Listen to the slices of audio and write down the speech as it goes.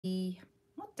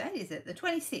what day is it? The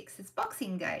 26th. It's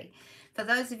Boxing Day. For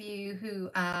those of you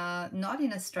who are not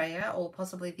in Australia or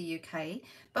possibly the UK,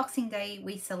 Boxing Day,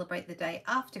 we celebrate the day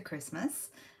after Christmas.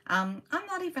 I'm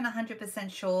not even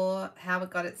 100% sure how it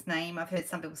got its name. I've heard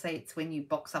some people say it's when you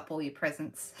box up all your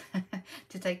presents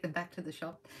to take them back to the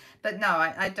shop. But no,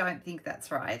 I don't think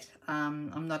that's right.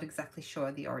 I'm not exactly sure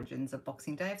of the origins of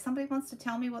Boxing Day. If somebody wants to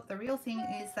tell me what the real thing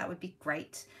is, that would be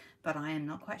great, but I am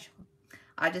not quite sure.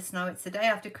 I just know it's the day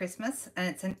after Christmas and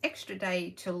it's an extra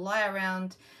day to lie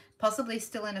around, possibly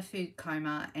still in a food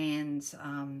coma, and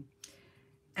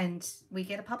we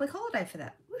get a public holiday for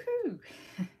that. Woohoo!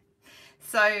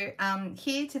 So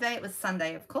here today, it was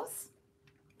Sunday, of course,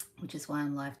 which is why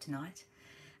I'm live tonight.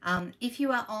 If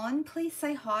you are on, please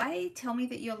say hi. Tell me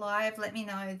that you're live. Let me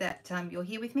know that you're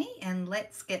here with me, and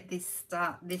let's get this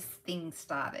thing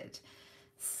started.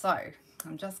 So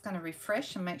I'm just going to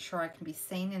refresh and make sure I can be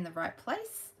seen in the right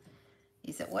place.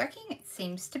 Is it working? It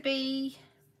seems to be.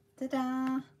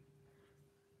 Ta-da!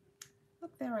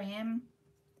 Look, there I am.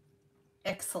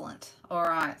 Excellent. All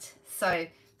right. So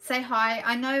say hi.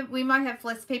 I know we might have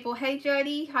less people. Hey,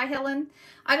 Jody. Hi, Helen.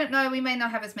 I don't know. We may not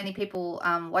have as many people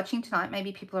watching tonight.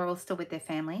 Maybe people are all still with their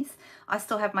families. I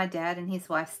still have my dad and his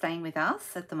wife staying with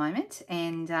us at the moment.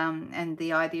 And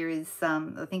the idea is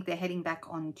I think they're heading back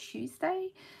on Tuesday.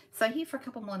 So here for a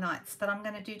couple more nights. But I'm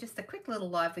going to do just a quick little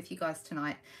live with you guys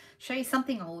tonight. Show you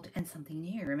something old and something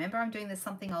new. Remember, I'm doing the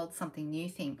something old, something new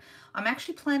thing. I'm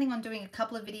actually planning on doing a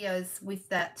couple of videos with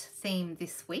that theme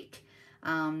this week.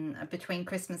 Between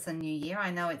Christmas and New Year. I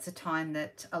know it's a time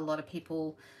that a lot of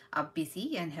people are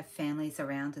busy and have families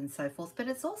around and so forth, but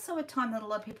it's also a time that a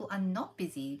lot of people are not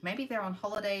busy. Maybe they're on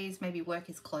holidays, maybe work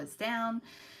is closed down.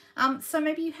 So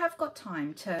maybe you have got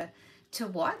time to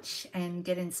watch and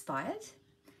get inspired.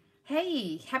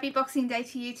 Hey, happy Boxing Day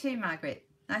to you too, Margaret.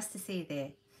 Nice to see you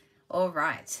there. All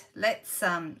right, let's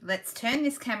turn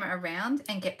this camera around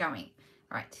and get going.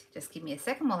 All right, just give me a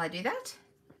second while I do that.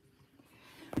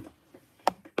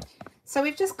 So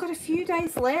we've just got a few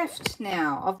days left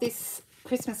now of this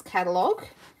Christmas catalogue.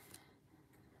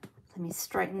 Let me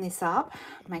straighten this up,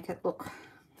 make it look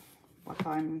like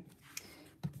I'm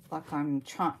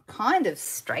kind of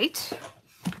straight.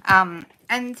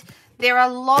 And there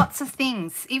are lots of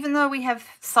things. Even though we have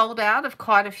sold out of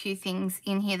quite a few things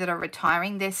in here that are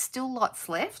retiring, there's still lots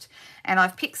left. And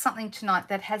I've picked something tonight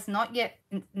that has not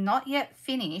yet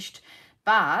finished,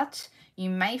 but you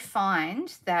may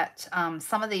find that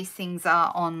some of these things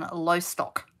are on low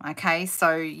stock, okay?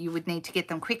 So you would need to get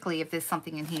them quickly if there's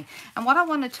something in here. And what I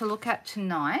wanted to look at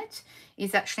tonight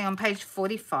is actually on page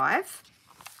 45,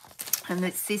 and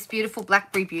it's this beautiful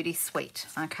Blackberry Beauty suite,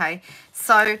 okay?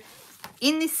 So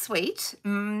in this suite,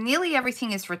 nearly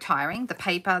everything is retiring. The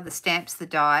paper, the stamps, the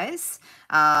dies,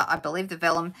 I believe the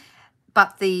vellum,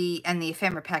 but the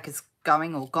ephemera pack is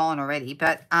going or gone already,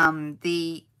 but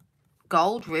the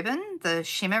gold ribbon, the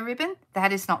shimmer ribbon,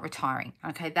 that is not retiring.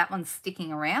 Okay, that one's sticking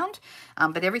around,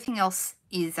 but everything else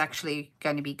is actually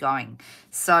going to be going.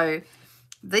 So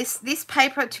this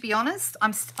paper, to be honest,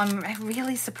 I'm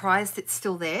really surprised it's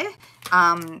still there.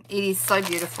 It is so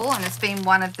beautiful, and it's been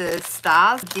one of the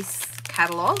stars of this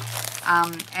catalogue.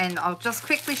 And I'll just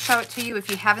quickly show it to you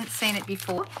if you haven't seen it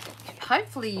before.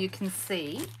 Hopefully you can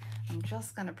see. I'm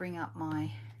just going to bring up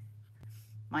my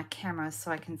camera so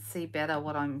I can see better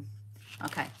what I'm.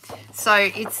 Okay, so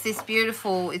it's this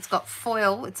beautiful, it's got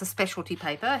foil, it's a specialty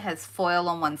paper, it has foil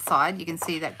on one side. You can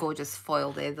see that gorgeous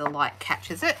foil there, the light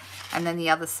catches it, and then the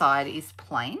other side is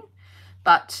plain.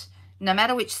 But no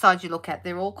matter which side you look at,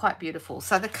 they're all quite beautiful.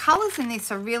 So the colours in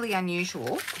this are really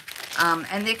unusual,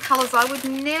 and they're colours I would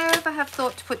never have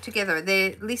thought to put together.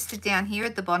 They're listed down here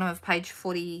at the bottom of page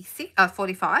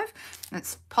 45, and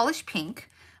it's Polished Pink,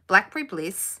 Blackberry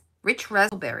Bliss, Rich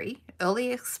Raspberry, Early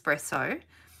Espresso,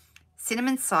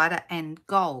 Cinnamon Cider, and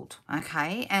Gold.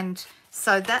 Okay, and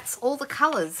so that's all the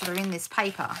colours that are in this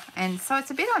paper, and so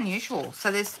it's a bit unusual. So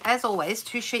there's, as always,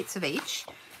 2 sheets of each,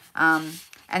 and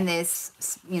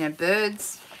there's, you know,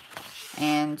 birds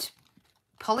and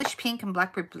Polished Pink and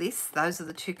Blackberry Bliss. Those are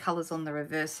the 2 colours on the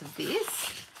reverse of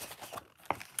this.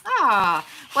 Well,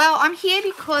 I'm here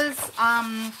because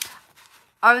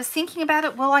I was thinking about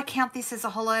it. Well, I count this as a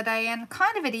holiday, and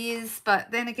kind of it is,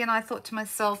 but then again, I thought to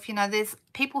myself, you know, there's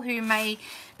people who may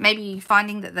be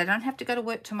finding that they don't have to go to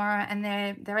work tomorrow, and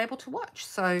they're able to watch.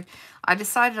 So I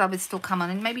decided I would still come on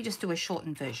and maybe just do a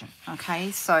shortened version. Okay,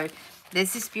 so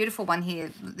there's this beautiful one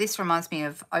here. This reminds me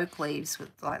of oak leaves with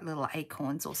like little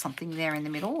acorns or something there in the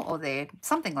middle, or they're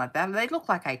something like that. They look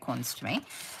like acorns to me.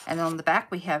 And on the back,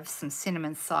 we have some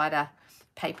cinnamon cider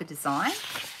paper design.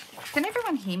 Can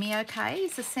everyone hear me okay?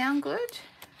 Is the sound good?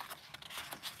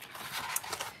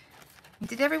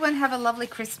 Did everyone have a lovely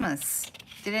Christmas?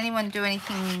 Did anyone do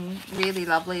anything really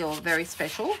lovely or very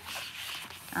special?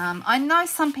 I know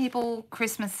some people,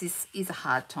 Christmas is a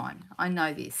hard time. I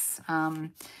know this. I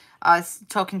was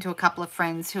talking to a couple of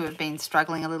friends who have been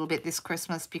struggling a little bit this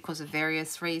Christmas because of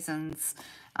various reasons.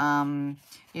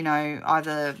 You know,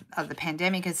 either the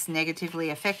pandemic has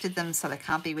negatively affected them, so they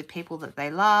can't be with people that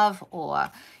they love, or,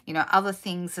 you know, other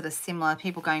things that are similar,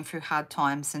 people going through hard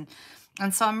times.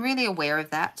 And so I'm really aware of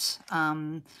that.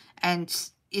 And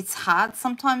it's hard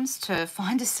sometimes to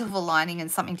find a silver lining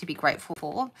and something to be grateful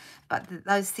for, but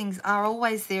those things are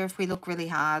always there if we look really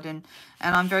hard. And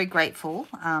I'm very grateful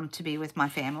to be with my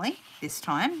family this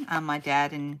time. My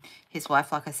dad and his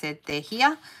wife, like I said, they're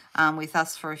here with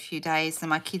us for a few days, and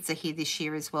my kids are here this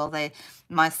year as well.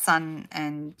 My son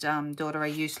and daughter are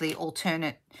usually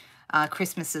alternate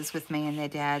Christmases with me and their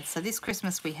dad. So this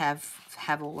Christmas we have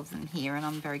all of them here, and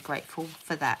I'm very grateful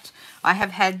for that. I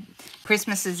have had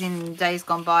Christmases in days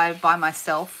gone by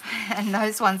myself, and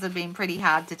those ones have been pretty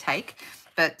hard to take.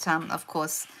 But of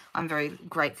course, I'm very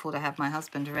grateful to have my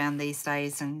husband around these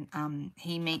days, and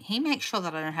he makes sure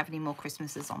that I don't have any more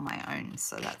Christmases on my own.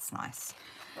 So that's nice.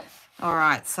 All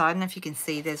right, so I don't know if you can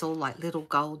see, there's all like little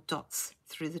gold dots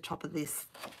through the top of this.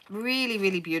 Really,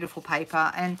 really beautiful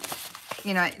paper. And,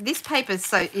 you know, this paper,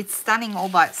 so it's stunning all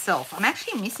by itself. I'm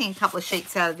actually missing a couple of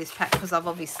sheets out of this pack because I've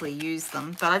obviously used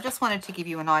them. But I just wanted to give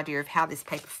you an idea of how this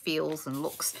paper feels and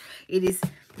looks. It is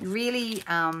really,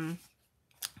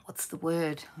 what's the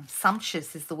word?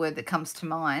 Sumptuous is the word that comes to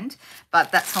mind.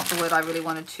 But that's not the word I really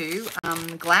wanted to.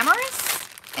 Glamorous?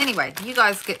 Anyway, you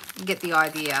guys get the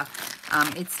idea.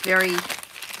 It's very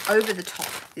over the top,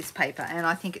 this paper, and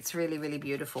I think it's really, really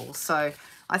beautiful. So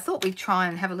I thought we'd try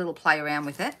and have a little play around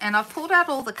with it. And I've pulled out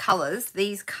all the colours,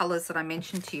 these colours that I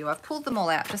mentioned to you. I've pulled them all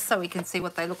out just so we can see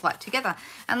what they look like together.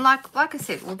 And like I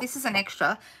said, well, this is an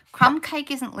extra. Crumb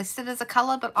cake isn't listed as a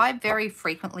colour, but I very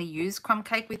frequently use crumb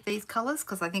cake with these colours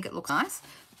because I think it looks nice.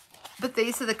 But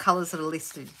these are the colours that are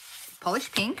listed.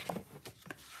 Polished pink,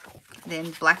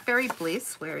 then blackberry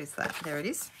bliss, where is that? There it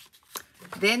is.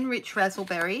 Then rich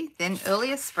raspberry, then early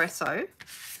espresso.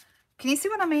 Can you see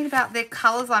what I mean about their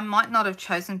colours I might not have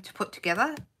chosen to put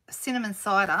together? Cinnamon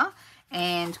cider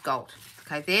and gold.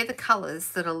 Okay, they're the colours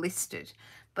that are listed,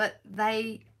 but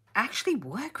they actually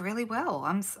work really well.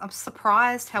 I'm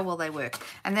surprised how well they work.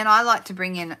 And then I like to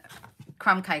bring in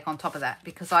crumb cake on top of that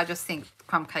because I just think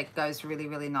crumb cake goes really,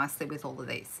 really nicely with all of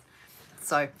these.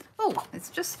 So, oh,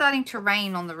 it's just starting to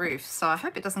rain on the roof, so I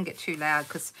hope it doesn't get too loud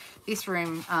because this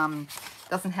room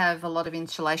doesn't have a lot of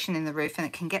insulation in the roof and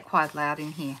it can get quite loud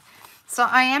in here. So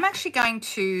I am actually going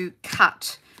to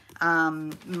cut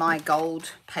my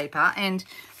gold paper and,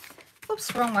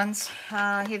 oops, wrong ones.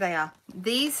 Here they are.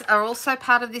 These are also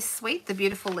part of this suite, the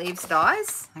Beautiful Leaves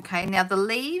dies. Okay, now the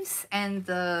leaves and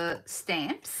the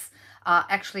stamps are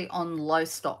actually on low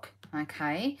stock,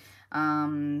 okay?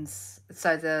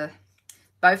 So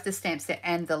both the stamp set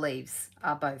and the leaves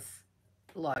are both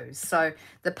low. So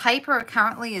the paper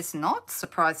currently is not,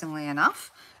 surprisingly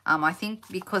enough. I think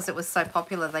because it was so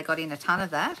popular, they got in a ton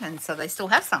of that, and so they still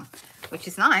have some, which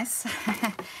is nice.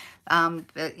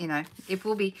 But you know,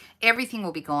 everything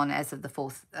will be gone as of the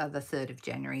 3rd of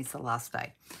January is the last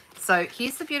day. So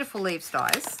here's the Beautiful Leaves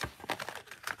dies.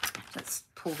 Let's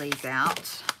pull these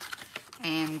out,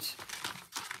 and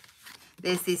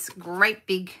there's this great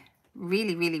big,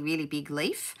 really, really, really big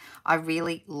leaf. I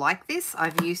really like this.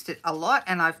 I've used it a lot,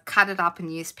 and I've cut it up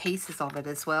and used pieces of it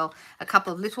as well. A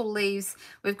couple of little leaves.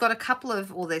 We've got a couple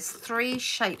of, well, there's 3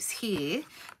 shapes here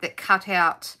that cut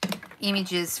out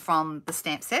images from the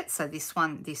stamp set. So this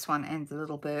one, and the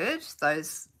little bird.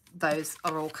 Those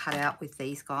are all cut out with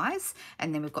these guys.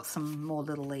 And then we've got some more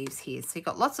little leaves here. So you've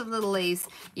got lots of little leaves.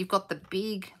 You've got the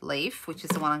big leaf, which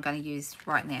is the one I'm going to use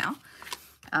right now.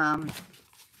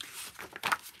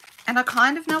 And I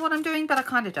kind of know what I'm doing, but I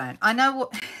kind of don't. I know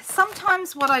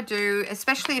sometimes what I do,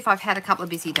 especially if I've had a couple of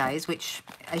busy days, which,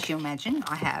 as you imagine,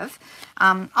 I have,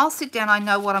 I'll sit down, I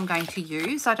know what I'm going to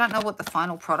use. I don't know what the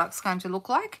final product's going to look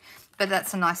like, but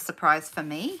that's a nice surprise for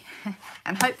me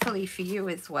and hopefully for you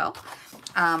as well.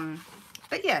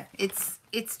 But yeah, it's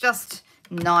just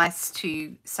nice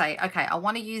to say, okay, I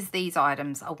want to use these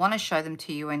items. I want to show them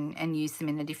to you and use them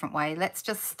in a different way. Let's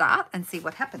just start and see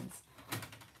what happens.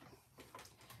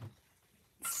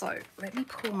 So let me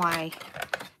pull my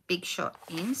Big Shot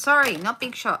in. Sorry, not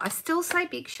Big Shot. I still say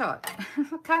Big Shot.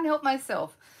 I can't help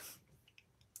myself.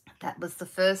 That was the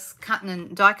first cut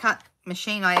and die cut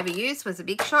machine I ever used, was a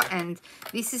Big Shot, and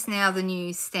this is now the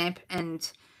new Stamp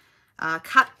and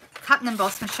cut and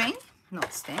emboss machine.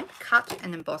 not stamp, cut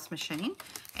and emboss machine.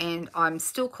 And I'm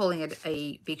still calling it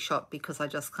a Big Shot because I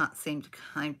just can't seem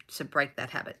to break that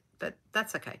habit. But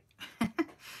that's okay.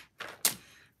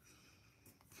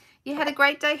 You had a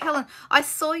great day, Helen. I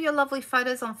saw your lovely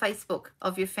photos on Facebook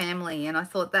of your family, and I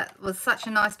thought that was such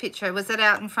a nice picture. Was it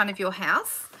out in front of your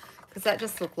house? Because that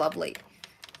just looked lovely.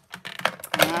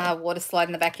 Ah, water slide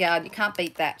in the backyard. You can't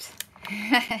beat that.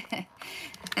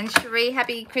 And Cherie,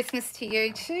 happy Christmas to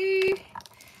you too.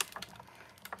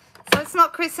 So it's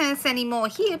not Christmas anymore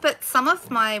here, but some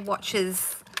of my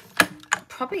watchers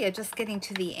probably are just getting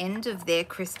to the end of their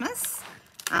Christmas.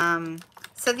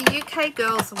 So the UK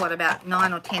girls are, what, about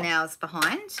 9 or 10 hours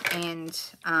behind, and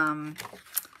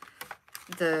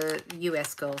the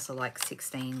US girls are like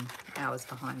 16 hours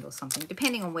behind or something,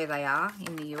 depending on where they are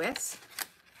in the US.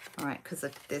 All right, because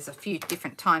there's a few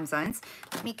different time zones.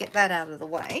 Let me get that out of the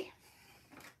way.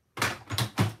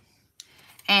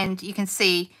 And you can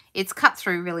see it's cut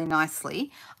through really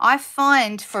nicely. I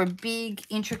find for a big,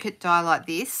 intricate die like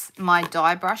this, my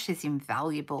die brush is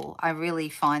invaluable. I really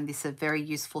find this a very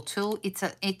useful tool. It's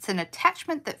an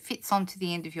attachment that fits onto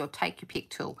the end of your Take Your Pick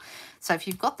tool. So if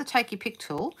you've got the Take Your Pick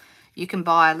tool, you can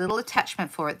buy a little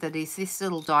attachment for it that is this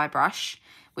little die brush,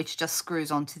 which just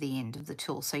screws onto the end of the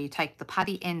tool. So you take the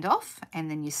putty end off and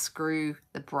then you screw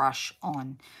the brush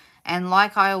on. And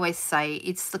like I always say,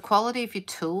 it's the quality of your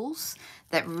tools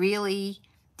that really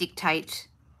dictate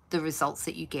the results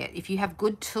that you get. If you have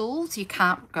good tools, you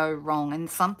can't go wrong. And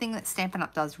something that Stampin'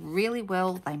 Up does really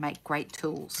well, they make great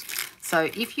tools. So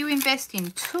if you invest in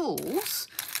tools,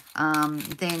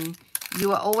 then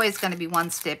you are always going to be one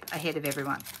step ahead of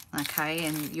everyone, okay?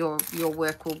 And your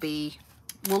work will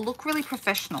look really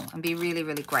professional and be really,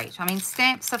 really great. I mean,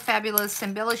 stamps are fabulous,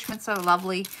 embellishments are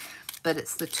lovely, but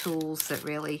it's the tools that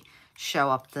really show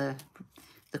up the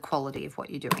quality of what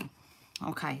you're doing.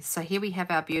 Okay, so here we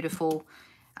have our beautiful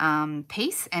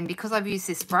piece, and because I've used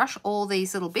this brush, all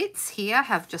these little bits here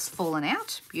have just fallen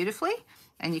out beautifully,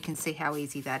 and you can see how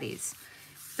easy that is.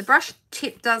 The brush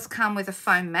tip does come with a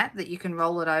foam mat that you can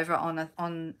roll it over on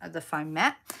the foam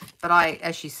mat, but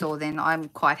as you saw then, I'm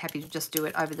quite happy to just do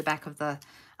it over the back of the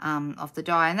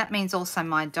die, and that means also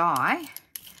my die,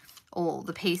 all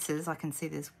the pieces, I can see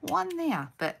there's one there,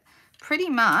 but pretty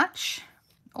much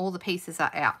all the pieces are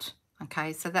out.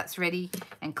 Okay, so that's ready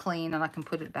and clean, and I can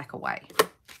put it back away,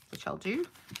 which I'll do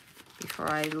before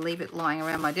I leave it lying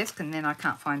around my desk and then I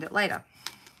can't find it later.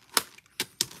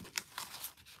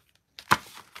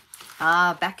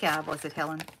 Ah, backyard, was it,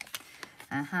 Helen?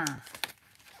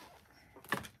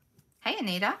 Hey,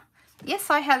 Anita.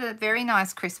 Yes, I had a very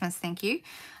nice Christmas, thank you.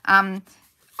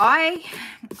 I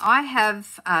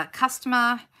have a customer,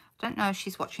 I don't know if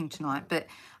she's watching tonight, but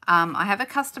I have a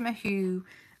customer who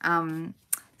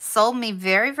sold me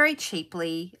very, very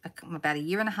cheaply about a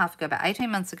year and a half ago, about 18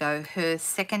 months ago, her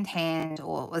secondhand,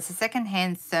 or it was a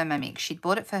secondhand Thermomix. She'd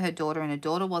bought it for her daughter, and her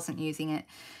daughter wasn't using it.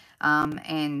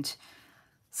 And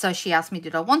so she asked me,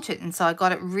 did I want it? And so I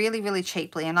got it really, really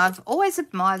cheaply. And I've always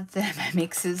admired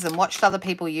Thermomixes and watched other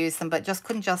people use them, but just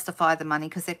couldn't justify the money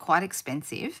because they're quite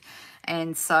expensive.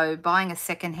 And so buying a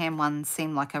secondhand one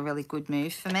seemed like a really good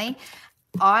move for me.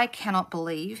 I cannot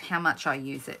believe how much I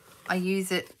use it. I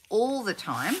use it all the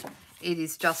time. It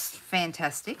is just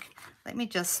fantastic. Let me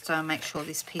just make sure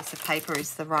this piece of paper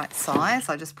is the right size.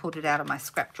 I just pulled it out of my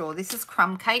scrap drawer. This is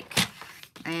crumb cake,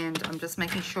 and I'm just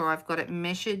making sure I've got it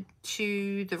measured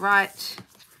to the right.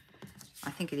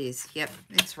 I think it is. Yep,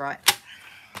 it's right.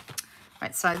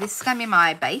 Right, so this is going to be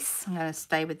my base. I'm going to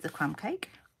stay with the crumb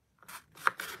cake.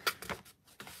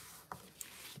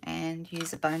 And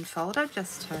use a bone folder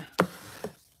just to...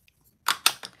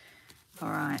 All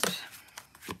right,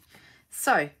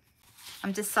 so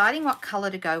I'm deciding what color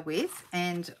to go with,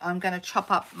 and I'm going to chop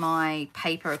up my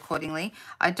paper accordingly.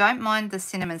 I don't mind the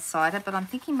cinnamon cider, but I'm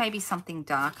thinking maybe something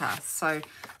darker. So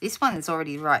this one is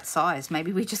already the right size.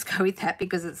 Maybe we just go with that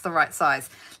because it's the right size.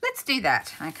 Let's do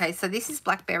that. Okay, so this is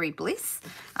Blackberry Bliss,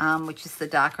 which is the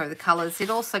darker of the colors.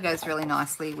 It also goes really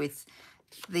nicely with...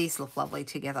 These look lovely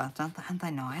together, aren't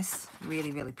they nice?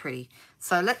 Really, really pretty.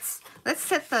 So let's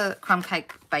set the crumb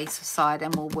cake base aside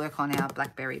and we'll work on our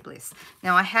Blackberry Bliss.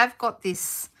 Now I have got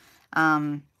this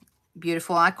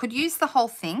beautiful, I could use the whole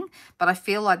thing, but I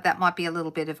feel like that might be a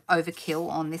little bit of overkill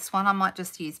on this one. I might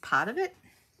just use part of it.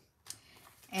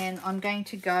 And I'm going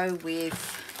to go with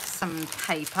some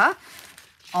paper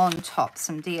on top,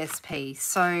 some DSP.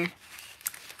 So,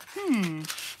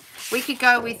 we could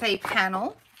go with a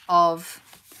panel of...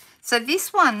 So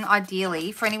this one,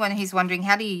 ideally, for anyone who's wondering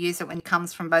how do you use it when it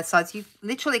comes from both sides, you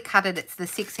literally cut it, it's the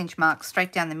 6-inch mark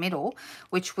straight down the middle,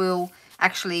 which will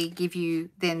actually give you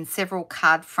then several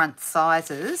card front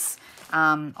sizes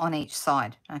on each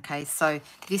side. Okay, so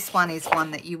this one is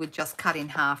one that you would just cut in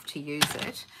half to use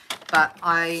it, but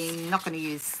I'm not going to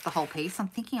use the whole piece. I'm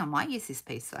thinking I might use this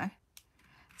piece though.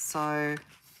 So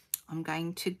I'm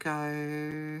going to go,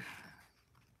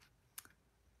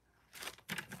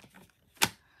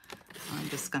 I'm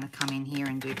just going to come in here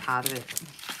and do part of it.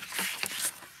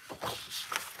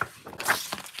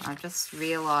 I just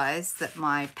realized that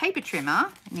my paper trimmer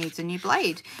needs a new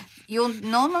blade. You'll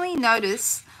normally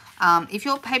notice if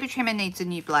your paper trimmer needs a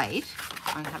new blade,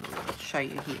 I'll have a look, show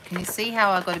you here. Can you see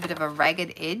how I got a bit of a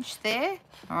ragged edge there?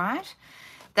 All right.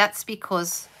 That's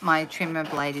because my trimmer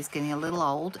blade is getting a little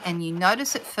old, and you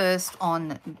notice it first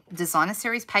on designer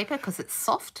series paper because it's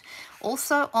soft.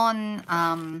 Also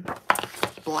on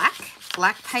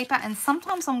black paper, and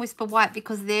sometimes on Whisper White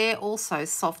because they're also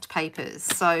soft papers.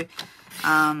 So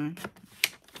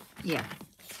yeah,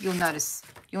 you'll notice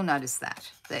that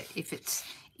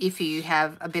if you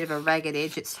have a bit of a ragged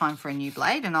edge, it's time for a new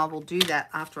blade, and I will do that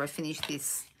after I finish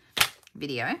this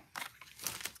video.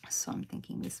 So I'm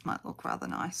thinking this might look rather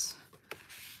nice.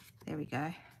 There we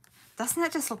go. Doesn't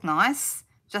that just look nice?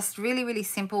 Just really, really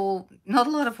simple, not a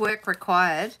lot of work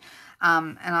required.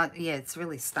 Yeah, it's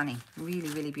really stunning, really,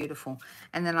 really beautiful.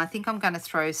 And then I think I'm going to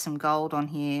throw some gold on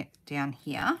here, down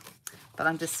here, but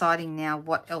I'm deciding now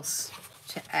what else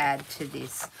to add to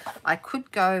this. I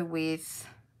could go with,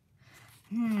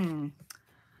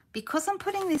 because I'm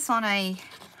putting this on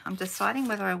I'm deciding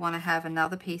whether I want to have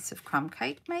another piece of crumb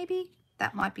cake, maybe.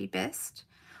 That might be best.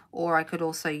 Or I could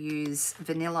also use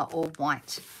vanilla or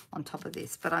white on top of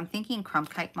this. But I'm thinking crumb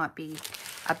cake might be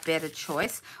a better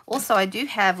choice. Also, I do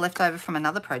have leftover from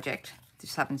another project.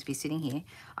 Just happens to be sitting here.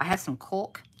 I have some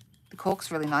cork. The cork's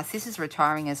really nice. This is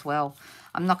retiring as well.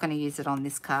 I'm not going to use it on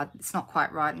this card. It's not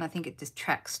quite right, and I think it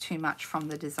distracts too much from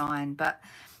the design. But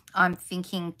I'm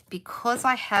thinking, because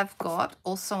I have got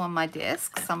also on my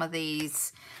desk some of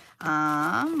these,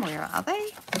 where are they?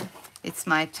 It's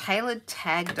my tailored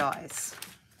tag dies.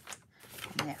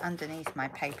 And they're underneath my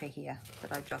paper here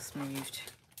that I just moved.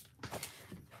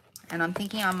 And I'm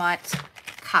thinking I might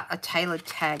cut a tailored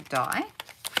tag die.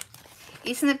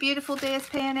 Isn't it beautiful,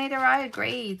 DSP Anita? I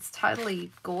agree. It's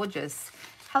totally gorgeous.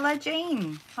 Hello,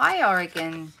 Jean. Hi,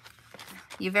 Oregon.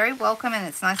 You're very welcome, and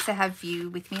it's nice to have you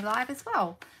with me live as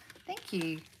well. Thank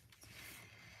you.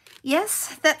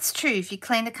 Yes, that's true. If you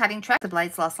clean the cutting track, the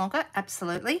blades last longer.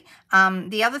 Absolutely.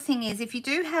 The other thing is, if you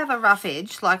do have a rough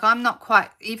edge, like I'm not quite,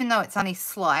 even though it's only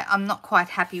slight, I'm not quite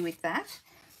happy with that.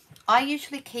 I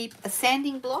usually keep a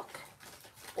sanding block,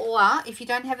 or if you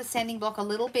don't have a sanding block, a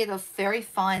little bit of very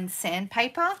fine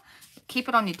sandpaper. Keep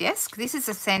it on your desk. This is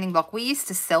a sanding block. We used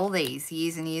to sell these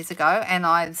years and years ago, and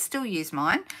I still use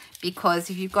mine, because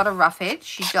if you've got a rough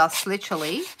edge, you just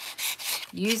literally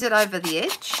use it over the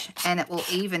edge and it will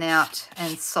even out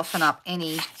and soften up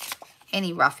any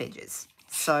rough edges.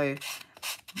 So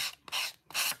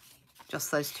just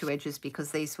those two edges,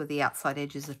 because these were the outside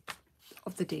edges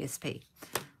of the DSP.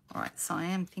 All right, so I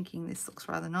am thinking this looks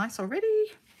rather nice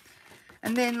already.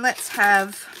 And then let's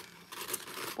have,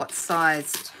 what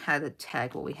size tailored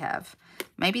tag will we have?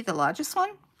 Maybe the largest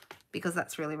one, because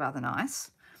that's really rather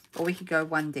nice. Or we could go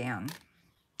one down.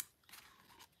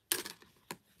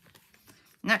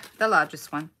 No, the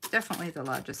largest one. Definitely the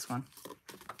largest one.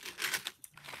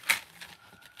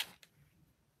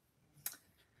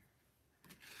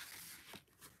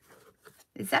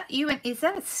 Is that you? Is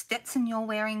that a Stetson you're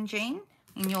wearing, Jean,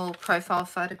 in your profile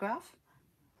photograph?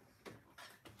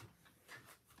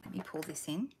 Let me pull this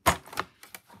in.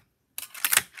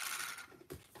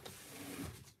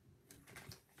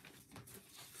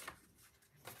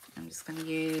 I'm just going to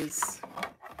use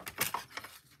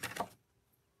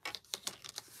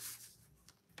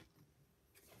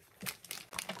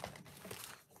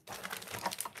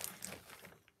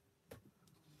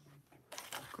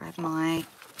grab my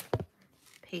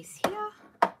piece here.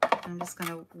 I'm just going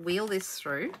to wheel this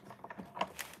through.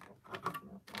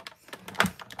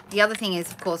 The other thing is,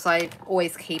 of course, I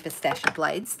always keep a stash of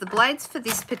blades. The blades for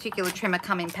this particular trimmer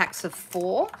come in packs of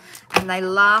 4, and they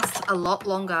last a lot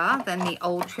longer than the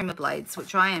old trimmer blades,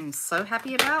 which I am so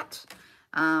happy about.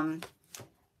 I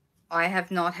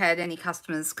have not had any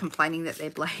customers complaining that their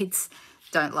blades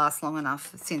don't last long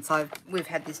enough since we've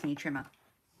had this new trimmer.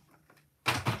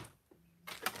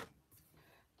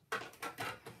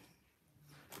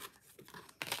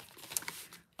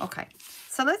 Okay,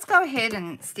 so let's go ahead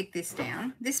and stick this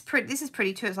down. This is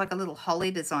pretty too. It's like a little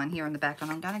holly design here on the back, and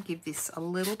I'm going to give this a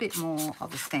little bit more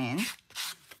of a stand.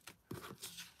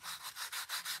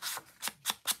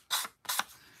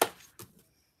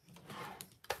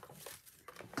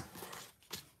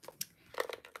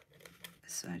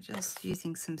 So just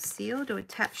using some seal to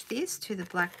attach this to the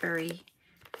Blackberry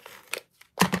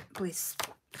Bliss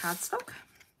cardstock.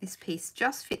 This piece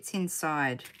just fits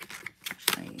inside.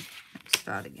 Actually, let's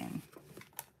start again.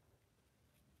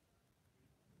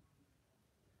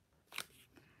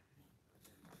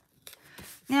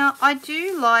 Now, I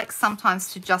do like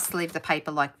sometimes to just leave the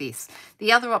paper like this.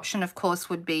 The other option, of course,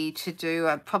 would be to do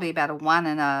probably about a 1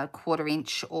 1/4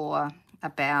 inch, or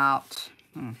about,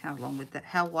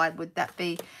 how wide would that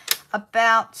be?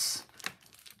 About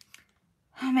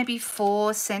maybe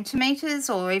 4 centimeters,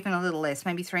 or even a little less,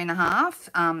 maybe 3.5.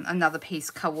 Another piece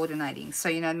coordinating. So,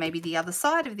 you know, maybe the other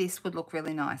side of this would look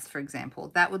really nice, for example.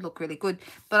 That would look really good.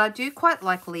 But I do quite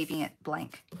like leaving it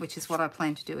blank, which is what I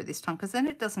plan to do at this time, because then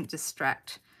it doesn't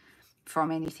distract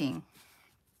from anything.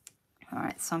 All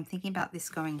right, so I'm thinking about this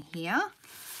going here.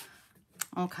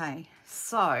 Okay,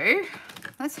 so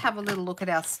let's have a little look at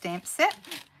our stamp set.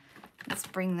 Let's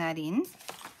bring that in.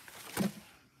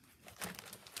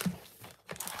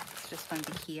 It's just going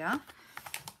to be here.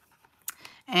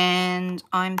 And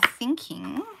I'm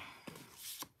thinking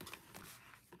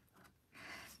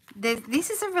this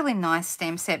is a really nice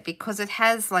stamp set because it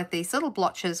has like these little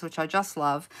blotches, which I just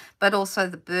love, but also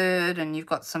the bird, and you've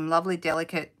got some lovely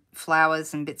delicate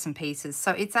flowers and bits and pieces.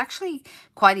 So it's actually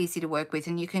quite easy to work with,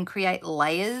 and you can create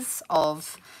layers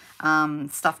of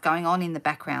stuff going on in the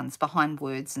backgrounds behind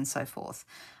words and so forth.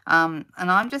 And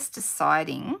I'm just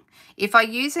deciding if I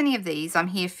use any of these, I'm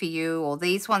here for you, or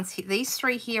these ones, these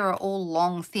 3 here are all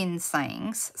long, thin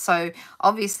sayings. So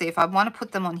obviously if I want to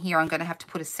put them on here, I'm going to have to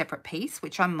put a separate piece,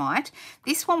 which I might.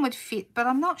 This one would fit, but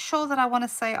I'm not sure that I want to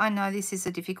say, I know this is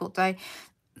a difficult day.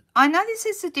 I know this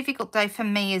is a difficult day for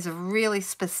me is a really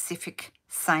specific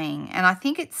saying. And I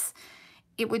think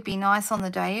it would be nice on the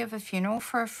day of a funeral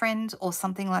for a friend or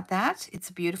something like that. It's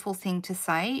a beautiful thing to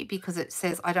say because it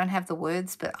says, I don't have the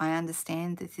words, but I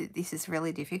understand that this is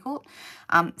really difficult.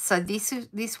 So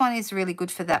this one is really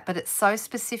good for that, but it's so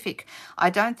specific. I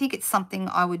don't think it's something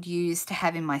I would use to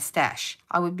have in my stash.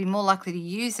 I would be more likely to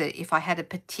use it if I had a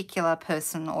particular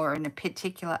person or in a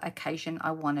particular occasion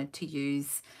I wanted to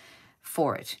use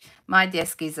for it. My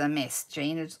desk is a mess,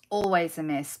 Jean. It's always a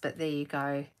mess, but there you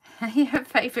go. Your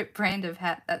favorite brand of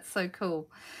hat. That's so cool.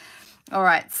 All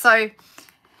right, so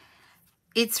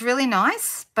it's really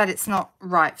nice, but it's not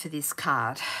right for this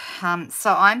card.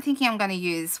 So I'm thinking I'm going to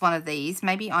use one of these.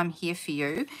 Maybe I'm here for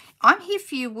you. I'm here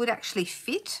for you would actually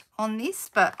fit on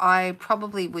this, but I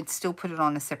probably would still put it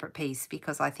on a separate piece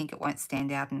because I think it won't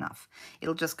stand out enough.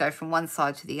 It'll just go from one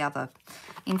side to the other.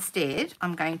 Instead,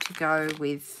 I'm going to go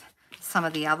with some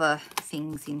of the other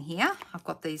things in here. I've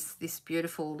got this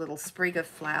beautiful little sprig of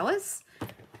flowers.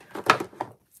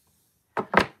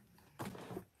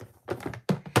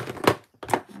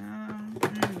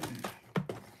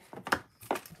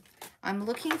 I'm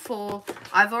looking for,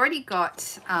 I've already got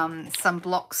some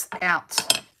blocks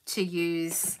out to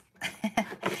use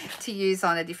to use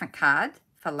on a different card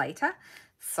for later.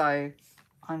 So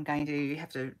I'm going to have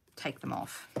to take them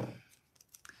off.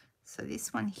 So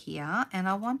this one here, and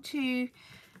I want to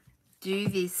do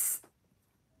this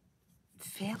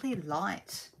fairly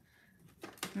light.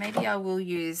 Maybe I will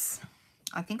use,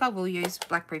 I think I will use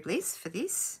Blackberry Bliss for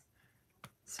this.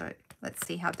 So let's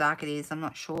see how dark it is. I'm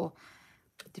not sure.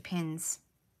 Depends.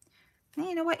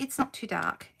 You know what? It's not too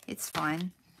dark. It's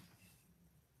fine.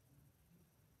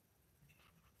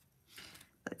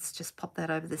 Let's just pop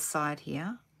that over the side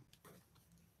here.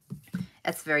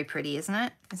 That's very pretty, isn't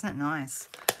it? Isn't it nice?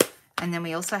 And then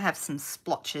we also have some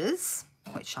splotches,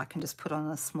 which I can just put on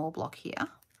a small block here.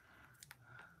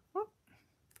 Whoop.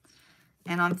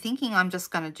 And I'm thinking I'm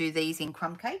just going to do these in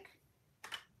crumb cake.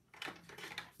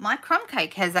 My crumb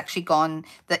cake has actually gone,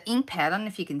 the ink pad, I don't know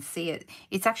if you can see it,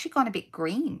 it's actually gone a bit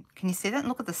green. Can you see that? And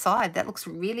look at the side. That looks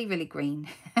really, really green.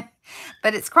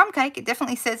 But it's crumb cake. It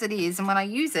definitely says it is. And when I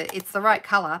use it, it's the right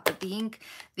color. But the ink,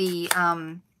 I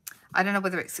don't know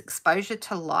whether it's exposure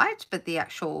to light, but the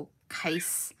actual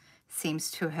case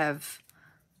seems to have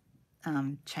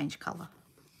changed color.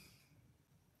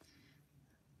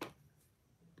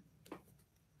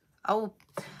 Oh,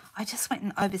 I just went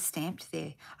and overstamped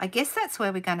there. I guess that's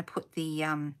where we're going to put the,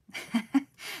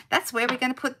 that's where we're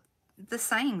going to put the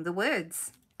saying, the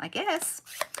words, I guess.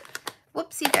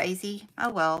 Whoopsie daisy. Oh,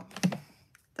 well,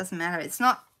 doesn't matter. It's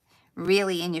not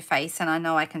really in your face, and I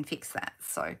know I can fix that.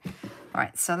 So, all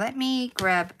right, so let me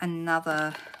grab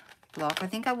another block. I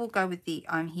think I will go with the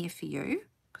I'm Here For You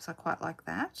because I quite like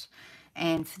that.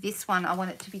 And for this one, I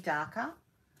want it to be darker.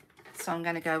 So I'm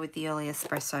going to go with the Early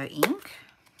Espresso ink.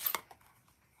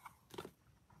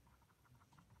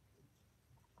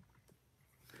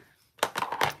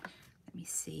 Let me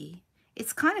see.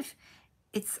 It's kind of,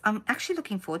 I'm actually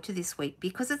looking forward to this week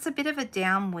because it's a bit of a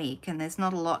down week and there's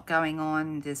not a lot going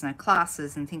on. There's no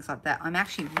classes and things like that. I'm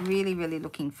actually really, really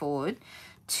looking forward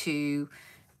to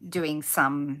doing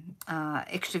some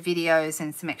extra videos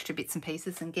and some extra bits and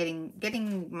pieces and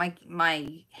getting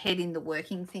my head in the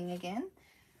working thing again.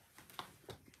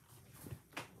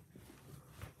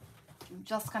 I'm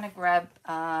just going to grab,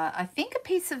 I think a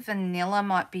piece of vanilla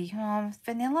might be,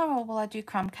 vanilla, or will I do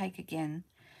crumb cake again?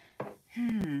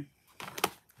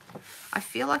 I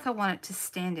feel like I want it to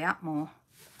stand out more.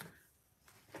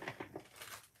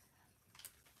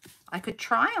 I could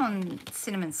try on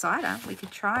cinnamon cider. We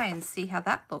could try and see how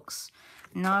that looks.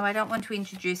 No, I don't want to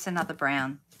introduce another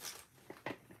brown.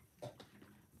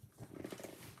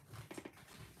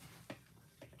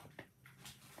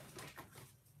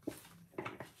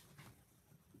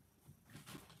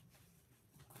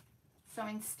 So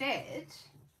instead,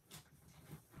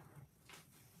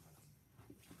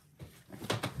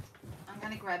 I'm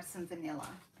going to grab some vanilla.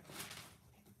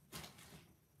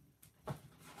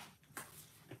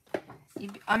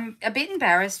 I'm a bit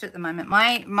embarrassed at the moment.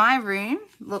 My room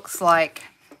looks like,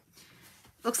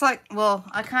 well,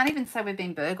 I can't even say we've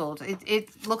been burgled.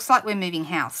 It looks like we're moving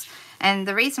house. And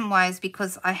the reason why is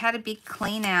because I had a big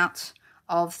clean out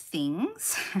of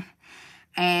things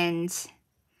and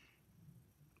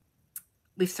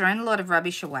we've thrown a lot of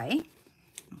rubbish away.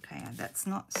 Okay, that's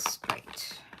not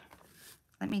straight.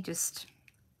 Let me just,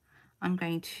 I'm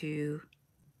going to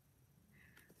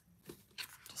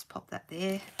just pop that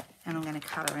there and I'm going to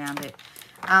cut around it.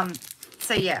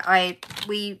 So yeah,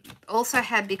 we also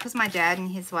had, because my dad and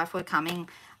his wife were coming,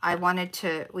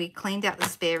 we cleaned out the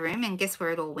spare room, and guess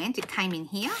where it all went? It came in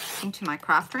here, into my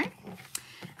craft room.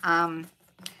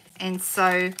 And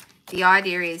so the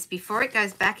idea is before it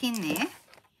goes back in there,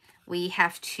 we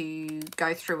have to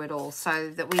go through it all so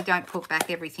that we don't put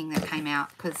back everything that came out,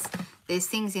 because there's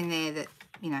things in there that,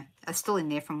 you know, are still in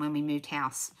there from when we moved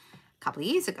house a couple of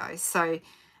years ago. So,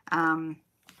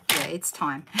 yeah, it's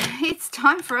time. It's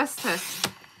time for us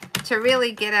to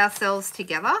really get ourselves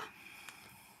together.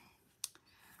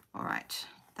 All right,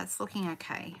 that's looking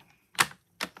okay.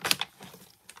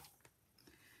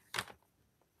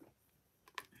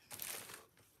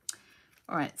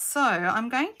 All right, so I'm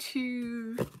going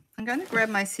to grab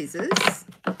my scissors.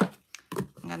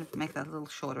 I'm going to make that a little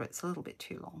shorter. It's a little bit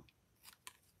too long.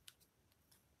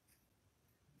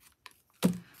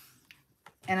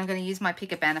 And I'm going to use my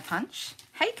Pick a Banner punch.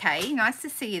 Hey, Kay, nice to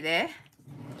see you there.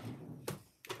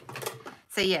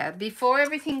 So yeah, before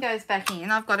everything goes back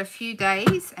in, I've got a few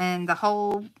days, and the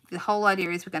whole idea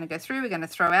is we're going to go through, we're going to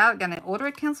throw out, going to order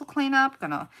a council cleanup,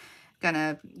 going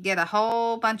to get a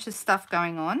whole bunch of stuff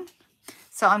going on.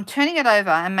 So I'm turning it over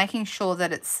and making sure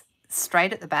that it's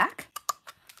straight at the back,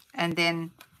 and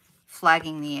then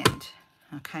flagging the end.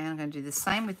 Okay, I'm going to do the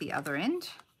same with the other end.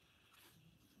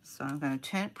 So I'm going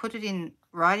to put it in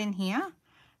right in here.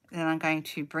 Then I'm going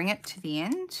to bring it to the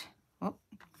end. Oh,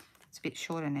 it's a bit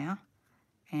shorter now.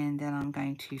 And then I'm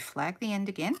going to flag the end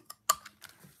again.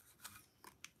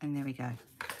 And there we go.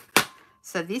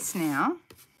 So this now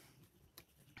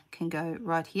can go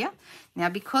right here. Now,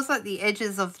 because like the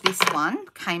edges of this one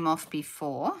came off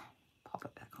before, pop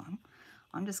it back on.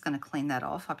 I'm just going to clean that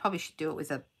off. I probably should do it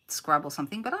with a scrub or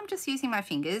something, but I'm just using my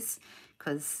fingers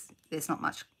because there's not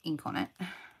much ink on it.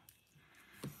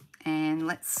 And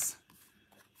let's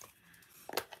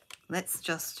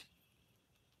just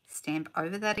stamp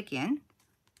over that again,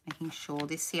 making sure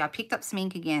this, see, I picked up some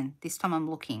ink again. This time I'm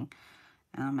looking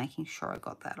and I'm making sure I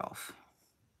got that off.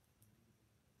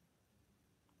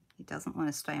 It doesn't want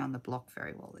to stay on the block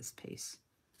very well, this piece.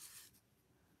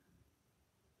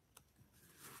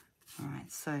 All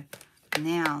right, so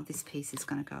now this piece is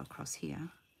going to go across here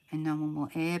and no one will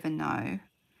ever know.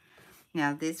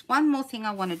 Now there's one more thing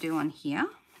I want to do on here,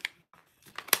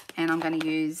 and I'm going to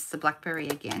use the blackberry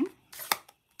again.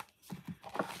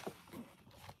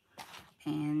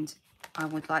 And I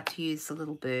would like to use the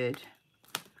little bird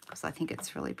because I think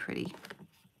it's really pretty.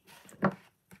 So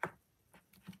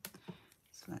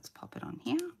let's pop it on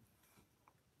here.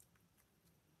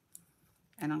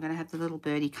 And I'm going to have the little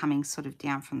birdie coming sort of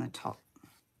down from the top.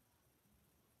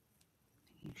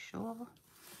 Making sure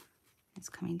it's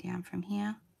coming down from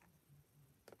here.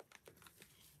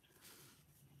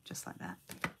 Just like that.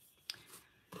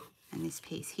 And this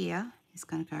piece here is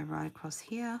going to go right across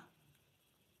here.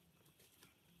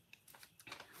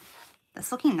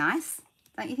 That's looking nice.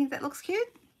 Don't you think that looks cute?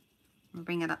 I'll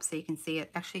bring it up so you can see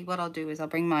it. Actually, what I'll do is I'll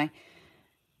bring my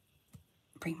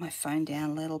phone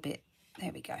down a little bit.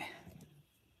 There we go.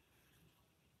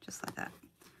 Just like that.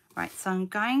 Right, so I'm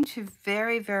going to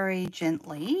very, very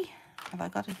gently Have I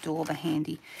got a dauber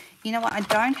handy? You know what? I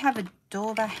don't have a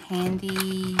dauber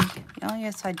handy. Oh,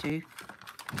 yes, I do.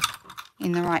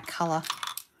 In the right colour.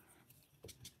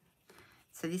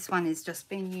 So this one has just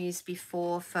been used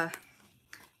before for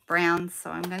browns,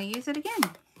 so I'm going to use it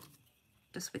again.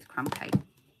 Just with crumb cake.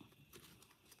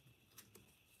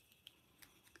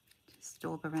 Just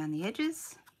daub around the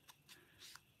edges.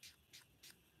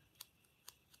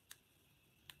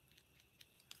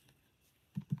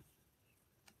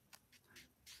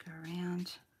 Go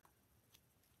around.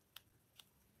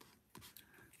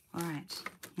 All right,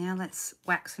 now let's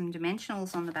wax some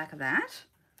dimensionals on the back of that.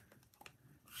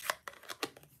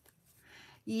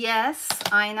 Yes,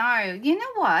 I know. You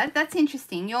know what? That's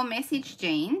interesting. Your message,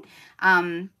 Jean.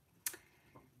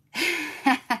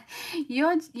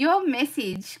 Your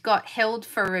message got held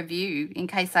for review in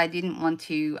case I didn't want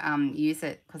to use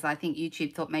it, because I think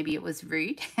YouTube thought maybe it was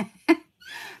rude.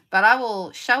 But I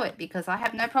will show it because I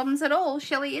have no problems at all.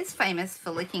 Shelley is famous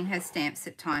for licking her stamps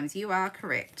at times. You are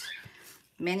correct.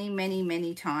 Many, many,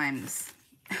 many times.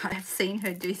 I've seen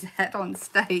her do that on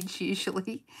stage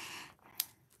usually.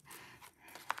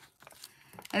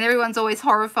 And everyone's always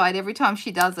horrified every time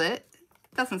she does it.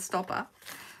 It doesn't stop her.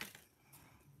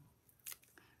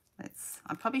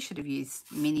 I probably should have used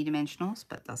mini dimensionals,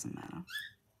 but it doesn't matter.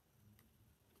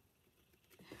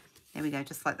 There we go,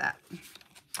 just like that.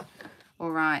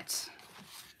 All right.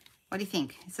 What do you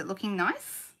think? Is it looking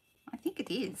nice? I think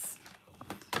it is.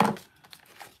 All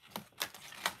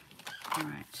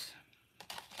right.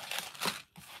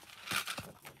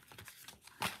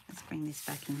 Let's bring this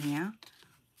back in here.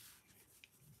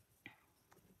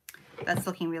 That's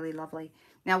looking really lovely.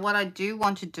 Now, what I do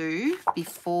want to do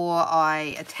before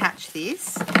I attach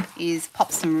this is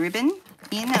pop some ribbon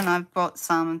in, and I've brought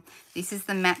some. This is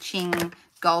the matching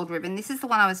gold ribbon. This is the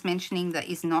one I was mentioning that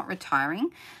is not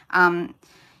retiring.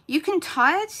 You can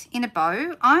tie it in a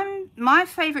bow. My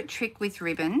favorite trick with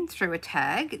ribbon through a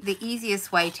tag, the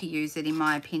easiest way to use it in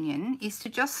my opinion, is to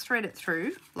just thread it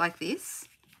through like this.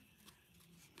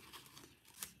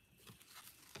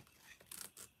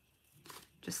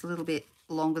 Just a little bit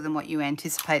longer than what you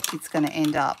anticipate it's going to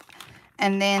end up.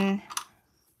 And then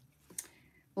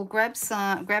we'll grab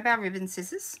our ribbon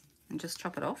scissors and just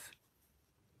chop it off.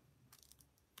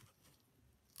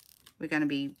 We're going to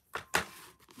be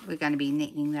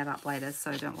neatening that up later,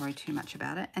 so don't worry too much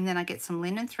about it. And then I get some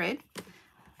linen thread.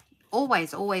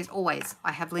 Always, always, always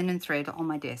I have linen thread on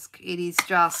my desk. It is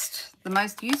just the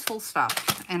most useful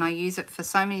stuff, and I use it for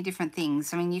so many different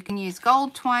things. I mean, you can use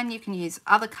gold twine, you can use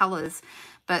other colours,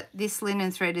 but this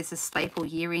linen thread is a staple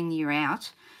year in, year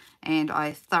out, and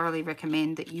I thoroughly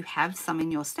recommend that you have some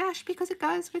in your stash because it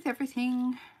goes with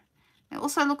everything. It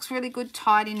also looks really good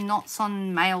tied in knots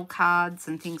on mail cards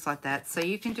and things like that, so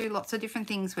you can do lots of different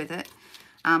things with it.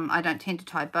 I don't tend to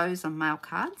tie bows on mail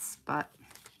cards, but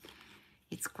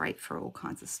it's great for all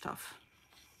kinds of stuff.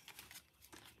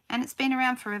 And it's been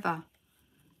around forever.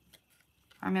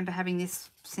 I remember having this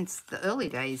since the early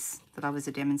days that I was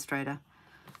a demonstrator.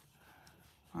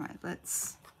 All right,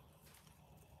 let's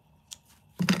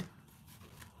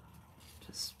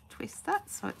just twist that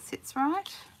so it sits right.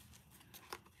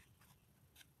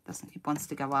 It wants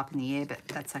to go up in the air, but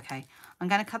that's okay. I'm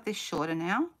going to cut this shorter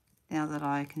now that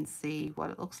I can see what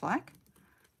it looks like.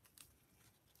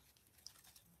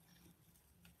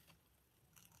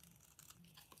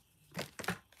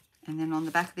 And then on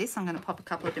the back of this, I'm going to pop a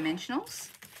couple of dimensionals.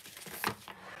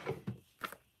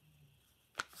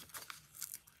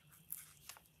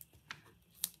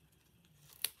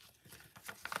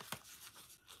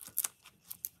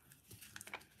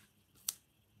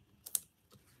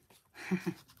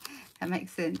 That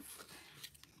makes sense.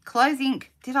 Close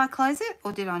ink. Did I close it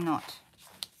or did I not?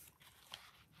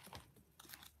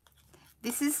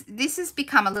 This has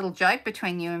become a little joke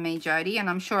between you and me, Jody, and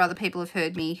I'm sure other people have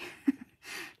heard me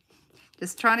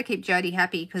just trying to keep Jody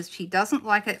happy because she doesn't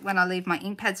like it when I leave my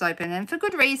ink pads open, and for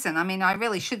good reason. I mean, I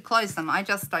really should close them. I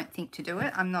just don't think to do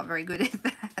it. I'm not very good at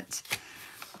that.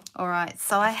 All right,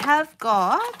 so I have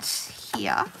got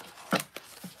here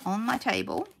on my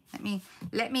table.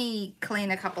 Let me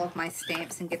clean a couple of my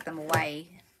stamps and get them away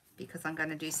because I'm going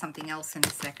to do something else in a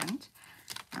second.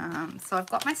 So I've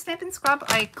got my Stampin' Scrub.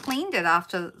 I cleaned it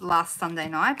after last Sunday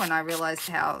night when I realised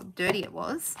how dirty it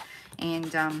was.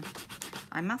 And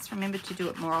I must remember to do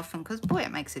it more often because, boy,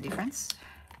 it makes a difference.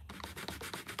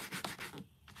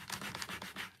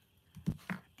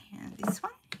 And this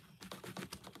one.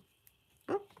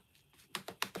 Oop.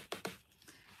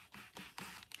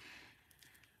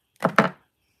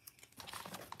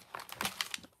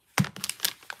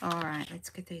 All right,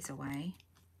 let's get these away.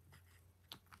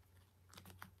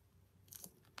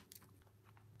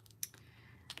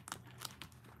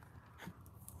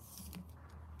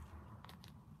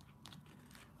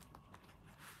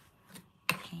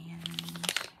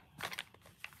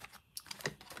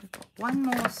 one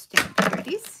more stamp. Here it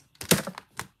is.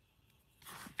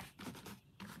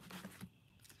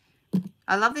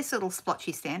 I love this little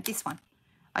splotchy stamp, this one.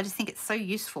 I just think it's so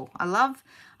useful. I love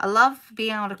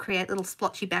being able to create little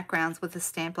splotchy backgrounds with a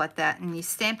stamp like that, and you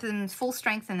stamp them full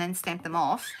strength and then stamp them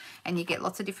off, and you get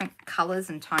lots of different colors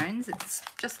and tones. It's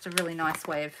just a really nice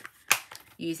way of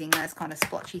using those kind of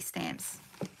splotchy stamps.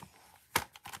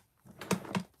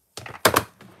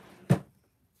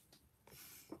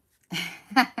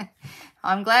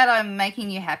 I'm glad I'm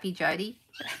making you happy, Jody.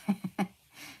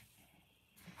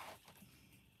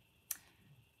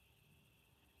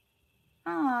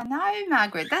 Oh, no,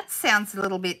 Margaret, that sounds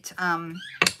a bit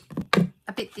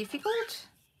difficult.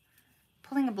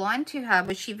 Pulling a blind too hard.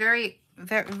 Was she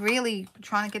really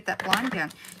trying to get that blind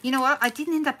down? You know what? I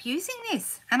didn't end up using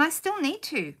this, and I still need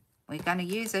to. We're going to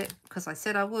use it because I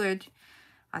said I would.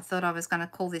 I thought I was going to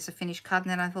call this a finished card,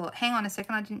 and then I thought, hang on a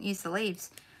second, I didn't use the leaves.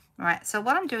 All right, so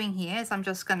what I'm doing here is I'm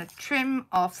just going to trim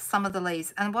off some of the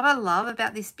leaves. And what I love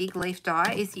about this big leaf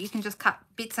die is you can just cut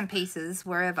bits and pieces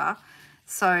wherever.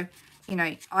 So, you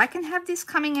know, I can have this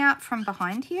coming out from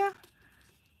behind here,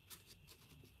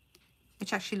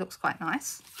 which actually looks quite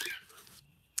nice.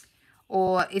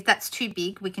 Or if that's too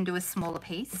big, we can do a smaller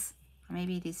piece.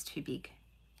 Maybe it is too big.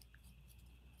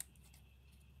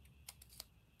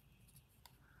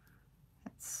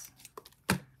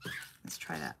 Let's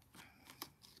try that.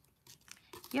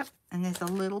 Yep, and there's a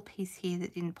little piece here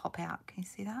that didn't pop out. Can you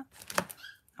see that?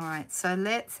 All right, so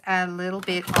let's add a little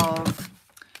bit of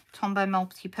Tombow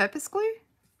multi-purpose glue.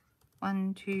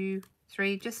 1, 2,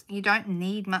 3. Just, you don't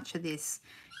need much of this.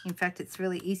 In fact, it's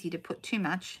really easy to put too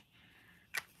much.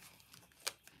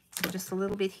 So just a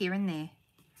little bit here and there.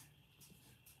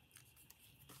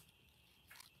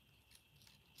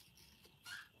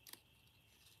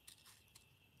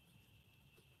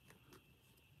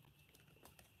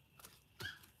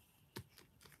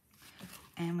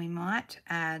 And we might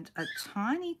add a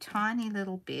tiny, tiny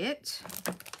little bit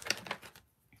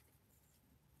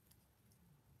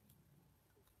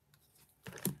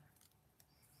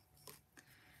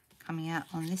coming out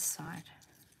on this side.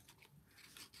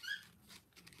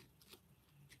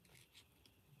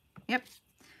 Yep,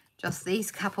 just these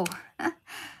couple.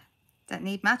 Don't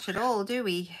need much at all, do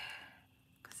we?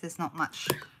 Because there's not much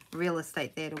real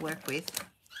estate there to work with.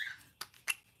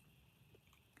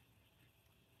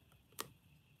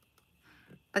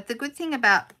 But the good thing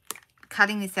about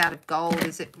cutting this out of gold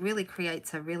is it really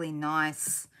creates a really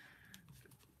nice,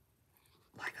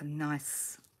 like a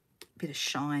nice bit of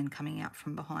shine coming out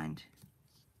from behind.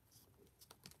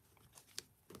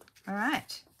 All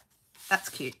right, that's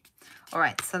cute. All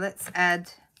right, so let's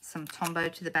add some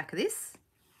Tombow to the back of this.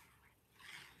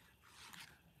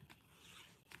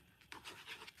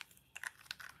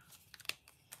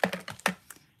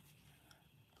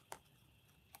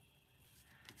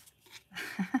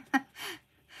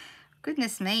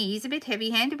 Goodness me, he's a bit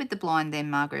heavy-handed with the blind there,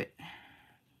 Margaret.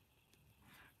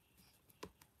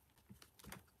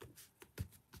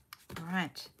 All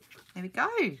right, there we go.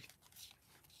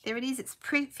 There it is. It's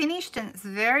finished and it's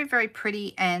very, very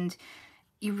pretty, and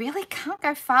you really can't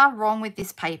go far wrong with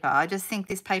this paper. I just think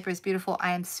this paper is beautiful.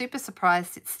 I am super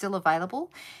surprised it's still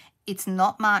available. It's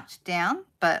not marked down,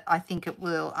 but I think it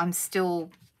will. I'm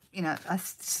still... You know, I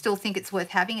still think it's worth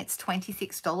having. It's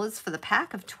 $26 for the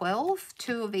pack of 12,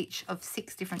 2 of each of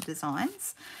 6 different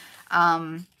designs.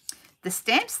 The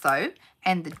stamps, though,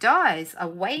 and the dies are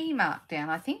way marked down.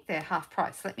 I think they're half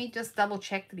price. Let me just double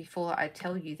check before I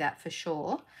tell you that for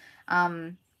sure.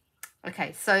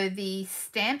 Okay, so the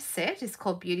stamp set is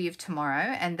called Beauty of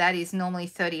Tomorrow, and that is normally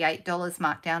 $38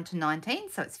 marked down to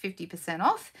 $19, so it's 50%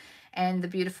 off. And the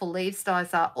Beautiful Leaves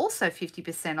dies are also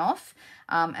 50% off,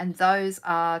 and those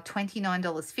are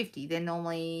 $29.50. They're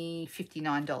normally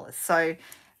 $59. So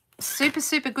super,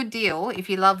 super good deal if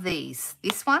you love these.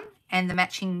 This one and the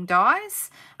matching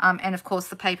dies. And of course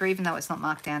the paper, even though it's not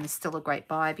marked down, is still a great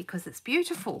buy because it's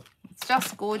beautiful. It's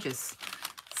just gorgeous.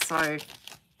 So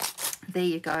there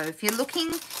you go. If you're looking,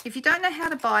 if you don't know how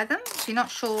to buy them, if you're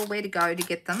not sure where to go to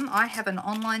get them, I have an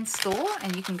online store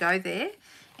and you can go there.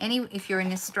 If you're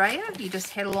in Australia, you just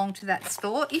head along to that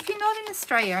store. If you're not in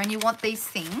Australia and you want these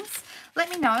things, let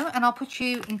me know and I'll put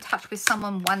you in touch with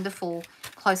someone wonderful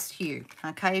close to you.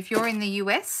 Okay, if you're in the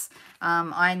US,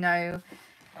 I know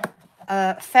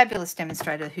a fabulous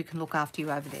demonstrator who can look after you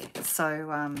over there.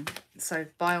 So, so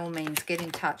by all means, get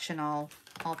in touch and I'll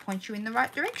point you in the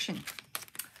right direction.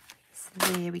 So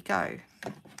there we go.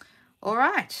 All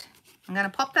right. I'm going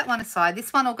to pop that one aside.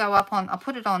 This one will go up on, I'll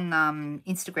put it on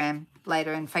Instagram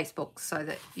later and Facebook so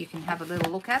that you can have a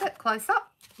little look at it close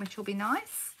up, which will be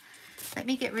nice. Let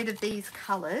me get rid of these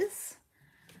colours.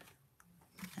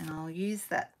 And I'll use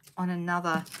that on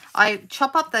another. I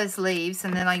chop up those leaves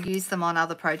and then I use them on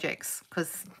other projects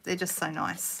because they're just so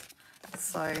nice.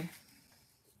 So I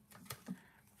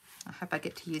hope I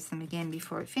get to use them again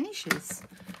before it finishes.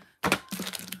 I'll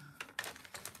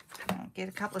get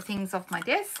a couple of things off my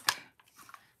desk.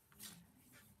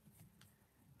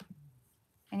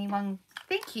 Anyone?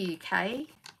 Thank you, Kay.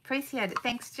 Appreciate it.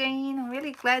 Thanks, Jean. I'm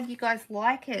really glad you guys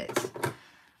like it.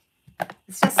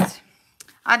 It's just,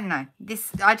 I don't know.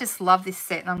 I just love this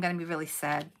set, and I'm going to be really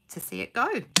sad to see it go.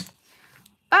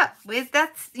 But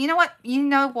you know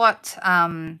what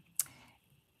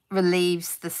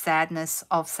relieves the sadness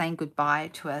of saying goodbye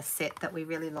to a set that we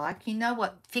really like. You know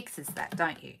what fixes that,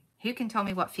 don't you? Who can tell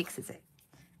me what fixes it?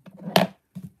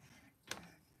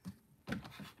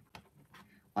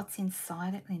 What's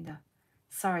inside it, Linda?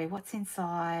 Sorry, what's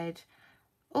inside?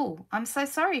 Oh, I'm so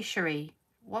sorry, Cherie.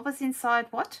 What was inside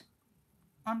what?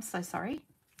 I'm so sorry.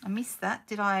 I missed that.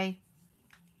 Did I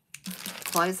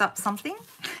close up something?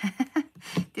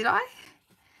 Did I?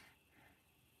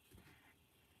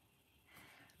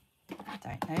 I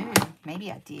don't know.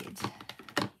 Maybe I did.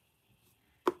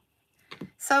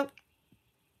 So,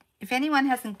 if anyone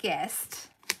hasn't guessed,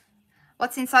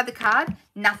 what's inside the card?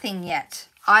 Nothing yet.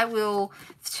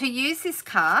 To use this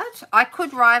card, I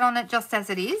could write on it just as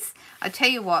it is. I tell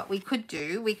you what we could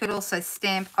do. We could also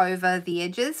stamp over the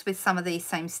edges with some of these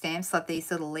same stamps, like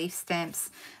these little leaf stamps.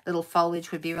 Little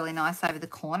foliage would be really nice over the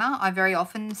corner. I very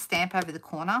often stamp over the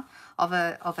corner of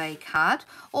a card.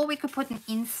 Or we could put an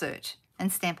insert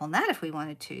and stamp on that if we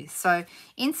wanted to. So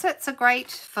inserts are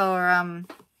great for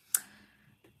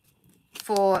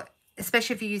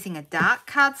especially if you're using a dark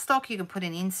cardstock, you can put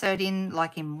an insert in,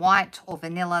 like in white or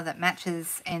vanilla that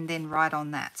matches, and then write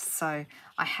on that. So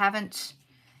I haven't...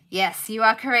 Yes, you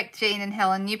are correct, Jean and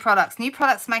Helen. New products. New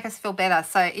products make us feel better.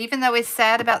 So even though we're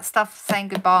sad about stuff saying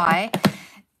goodbye,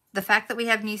 the fact that we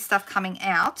have new stuff coming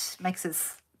out makes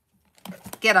us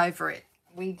get over it.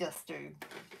 We just do.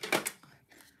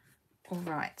 All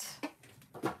right.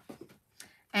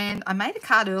 And I made a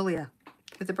card earlier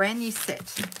with a brand new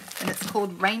set, and it's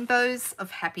called Rainbows of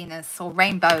Happiness, or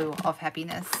Rainbow of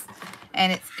Happiness,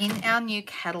 and it's in our new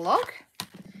catalogue,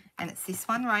 and it's this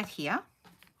one right here,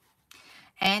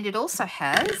 and it also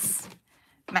has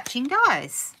matching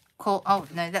dies called, oh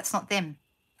no, that's not them.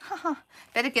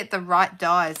 Better get the right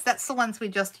dies. That's the ones we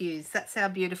just used. That's our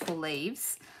beautiful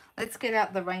leaves. Let's get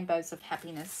out the Rainbows of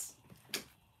Happiness.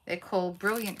 They're called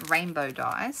Brilliant Rainbow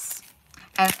dies,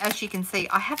 and as you can see,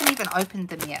 I haven't even opened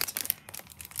them yet.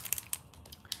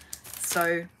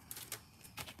 So,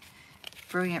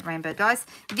 Brilliant Rainbow dies.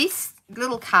 This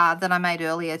little card that I made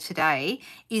earlier today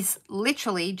is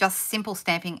literally just simple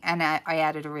stamping, and I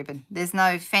added a ribbon. There's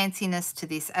no fanciness to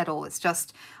this at all. It's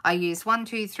just I use 1,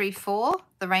 2, 3, 4,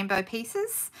 the rainbow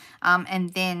pieces,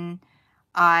 and then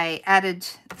I added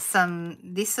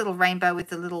this little rainbow with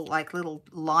the little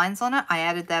lines on it. I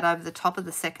added that over the top of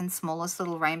the second smallest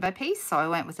little rainbow piece. So I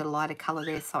went with a lighter color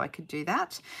there so I could do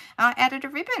that. And I added a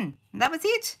ribbon. And that was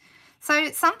it.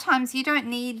 So sometimes you don't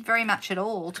need very much at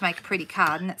all to make a pretty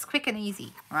card, and it's quick and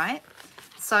easy, right?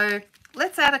 So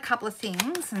let's add a couple of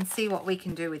things and see what we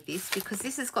can do with this, because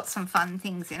this has got some fun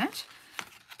things in it.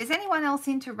 Is anyone else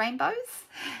into rainbows?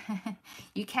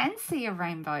 You can see a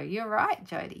rainbow. You're right,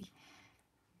 Jody.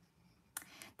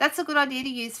 That's a good idea to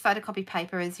use photocopy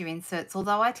paper as your inserts,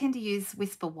 although I tend to use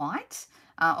Whisper White,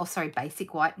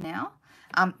 Basic White now.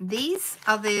 These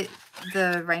are the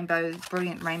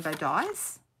Brilliant Rainbow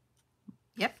dies.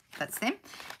 Yep, that's them.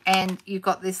 And you've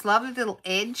got this lovely little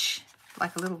edge,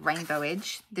 like a little rainbow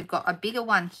edge. They've got a bigger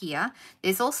one here.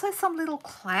 There's also some little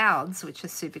clouds, which are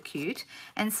super cute,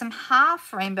 and some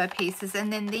half rainbow pieces.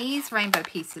 And then these rainbow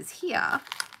pieces here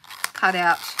cut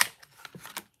out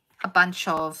a bunch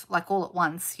of, like all at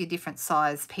once, your different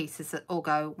size pieces that all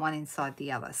go one inside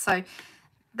the other. So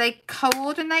they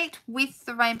coordinate with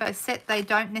the rainbow set. They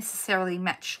don't necessarily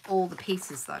match all the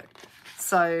pieces though.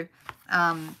 So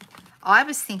I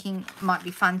was thinking it might be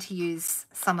fun to use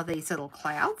some of these little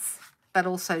clouds, but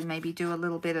also maybe do a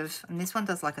little bit of, and this one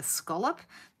does like a scallop.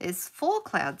 There's 4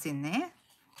 clouds in there.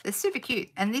 They're super cute.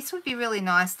 And this would be really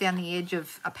nice down the edge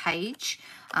of a page,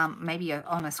 maybe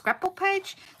on a scrapbook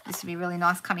page. This would be really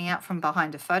nice coming out from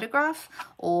behind a photograph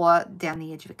or down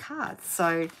the edge of a card.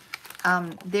 So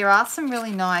there are some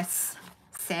really nice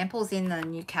samples in the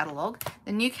new catalogue.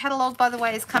 The new catalogue, by the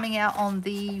way, is coming out on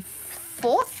the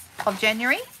 4th of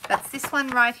January. That's this one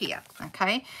right here,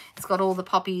 okay? It's got all the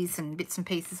poppies and bits and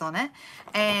pieces on it.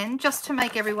 And just to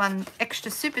make everyone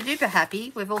extra super duper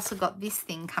happy, we've also got this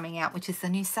thing coming out, which is the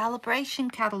new celebration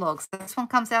catalogue. So this one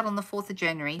comes out on the 4th of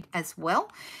January as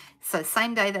well. So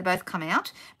same day they both come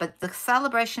out, but the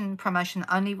celebration promotion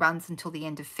only runs until the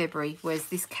end of February, whereas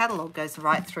this catalogue goes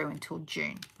right through until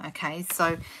June. Okay,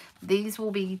 so these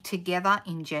will be together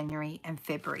in January and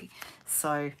February.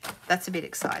 So that's a bit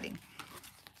exciting.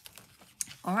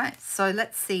 All right, so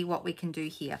let's see what we can do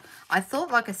here. I thought,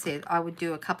 like I said, I would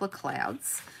do a couple of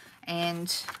clouds,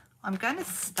 and I'm going to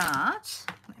start.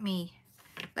 Let me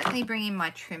bring in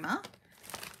my trimmer.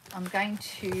 I've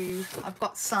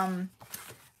got some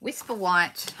Whisper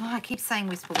White, I keep saying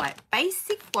Whisper White,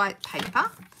 basic white paper.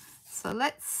 So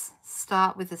let's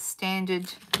start with a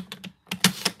standard,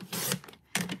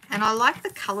 and I like the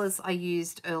colours I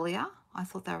used earlier. I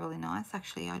thought they were really nice.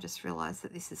 Actually, I just realised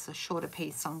that this is a shorter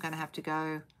piece, so I'm going to have to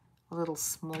go a little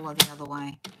smaller the other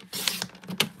way.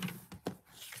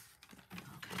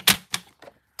 Okay.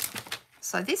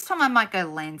 So this time I might go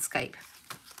landscape.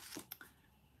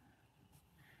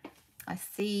 I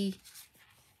see.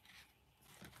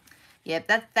 Yeah,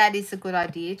 that is a good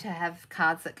idea to have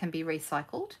cards that can be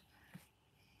recycled.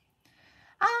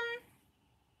 I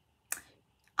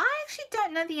actually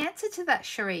don't know the answer to that,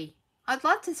 Cherie. I'd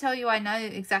love to tell you I know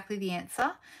exactly the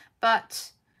answer,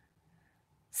 but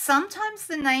sometimes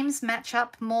the names match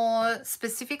up more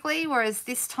specifically, whereas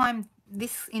this time,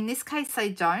 in this case, they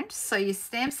don't. So your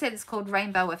stamp set is called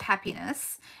Rainbow of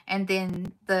Happiness, and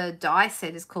then the die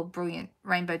set is called Brilliant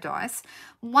Rainbow Dice.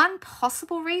 One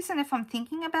possible reason, if I'm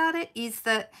thinking about it, is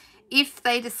that if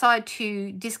they decide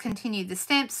to discontinue the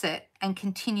stamp set and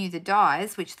continue the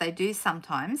dies, which they do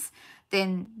sometimes,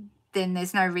 then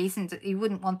there's no reason to, you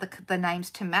wouldn't want the names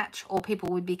to match, or people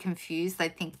would be confused.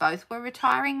 They'd think both were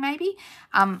retiring maybe.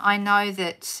 I know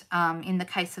that in the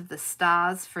case of the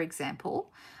stars, for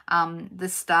example, the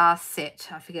star set,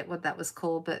 I forget what that was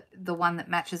called, but the one that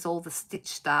matches all the stitch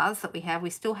stars that we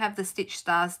still have the stitch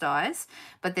stars dies,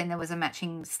 but then there was a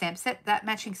matching stamp set. That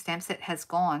matching stamp set has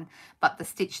gone, but the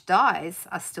stitch dies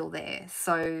are still there.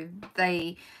 So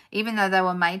they, even though they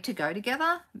were made to go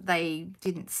together, they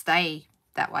didn't stay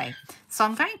that way. So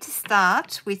I'm going to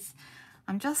start with,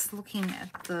 I'm looking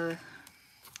at the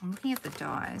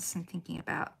dies and thinking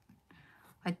about,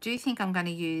 I do think I'm going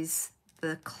to use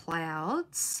the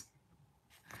clouds.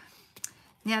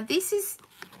 Now this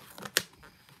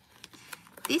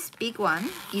big one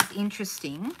is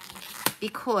interesting,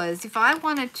 because if I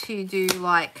wanted to do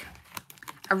like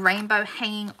a rainbow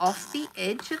hanging off the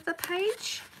edge of the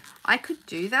page, I could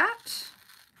do that.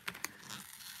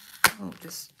 I'll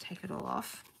just take it all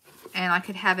off, and I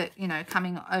could have it, you know,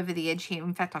 coming over the edge here.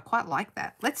 In fact, I quite like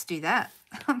that. Let's do that.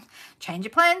 Change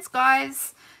your plans,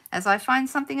 guys, as I find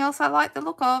something else I like the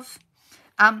look of.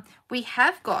 We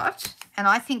have got, and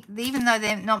I think even though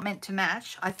they're not meant to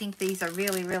match, I think these are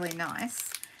really, really nice.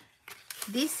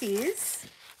 This is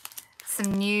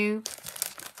some new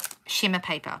shimmer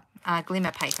paper,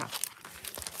 glimmer paper.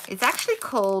 It's actually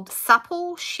called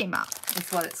Supple Shimmer,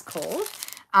 is what it's called.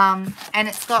 And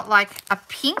it's got like a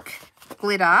pink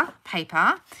glitter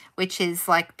paper, which is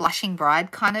like Blushing Bride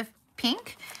kind of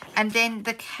pink. And then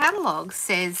the catalogue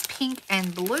says pink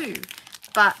and blue.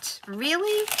 But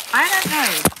really, I don't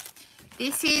know.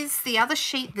 This is the other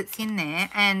sheet that's in there,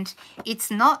 and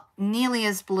it's not nearly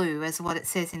as blue as what it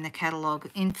says in the catalogue.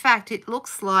 In fact, it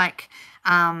looks like,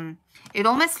 it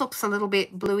almost looks a little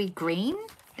bit bluey green.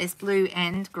 There's blue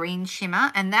and green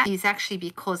shimmer, and that is actually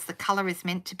because the colour is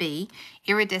meant to be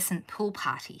Iridescent Pool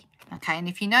Party. Okay, and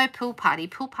if you know Pool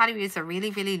Party is a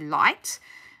really, really light,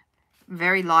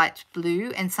 very light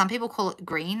blue, and some people call it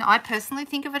green. I personally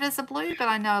think of it as a blue, but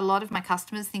I know a lot of my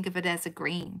customers think of it as a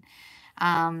green.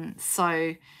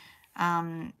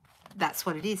 That's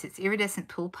what it is. It's Iridescent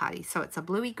Pool Party. So it's a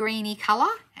bluey greeny colour,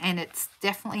 and it's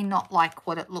definitely not like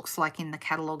what it looks like in the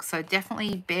catalogue. So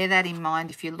definitely bear that in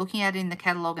mind if you're looking at it in the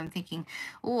catalogue and thinking,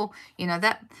 oh, you know,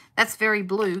 that's very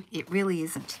blue. It really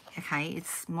isn't. Okay,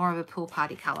 it's more of a pool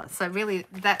party colour. So really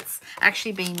that's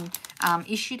actually been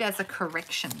issued as a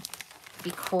correction,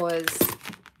 because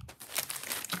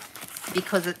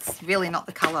it's really not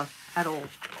the colour at all.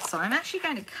 So I'm actually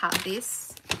going to cut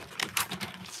this,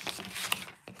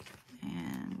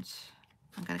 and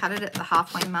I'm going to cut it at the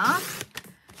halfway mark,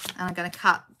 and I'm going to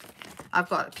cut, I've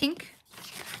got a pink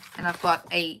and I've got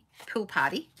a pool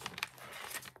party.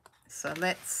 So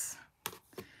let's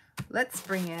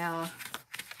bring our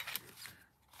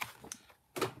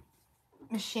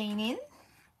machine in.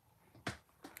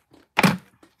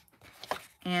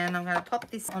 And I'm going to pop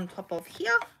this on top of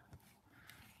here.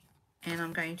 And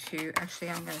I'm going to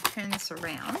turn this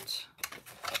around.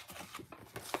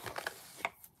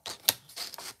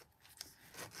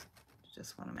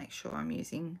 Just want to make sure I'm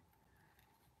using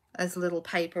as little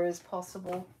paper as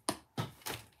possible.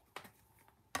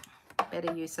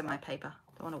 Better use of my paper.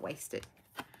 Don't want to waste it.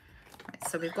 Right,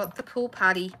 so we've got the pool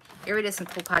party, iridescent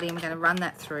pool party. I'm going to run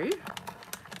that through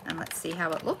and let's see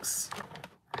how it looks.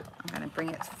 I'm going to bring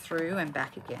it through and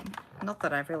back again. Not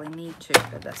that I really need to,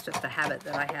 but that's just a habit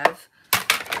that I have.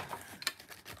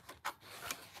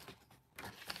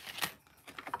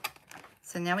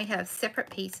 So now we have separate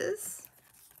pieces.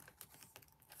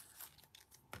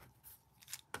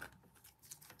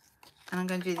 And I'm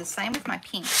going to do the same with my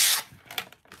pink.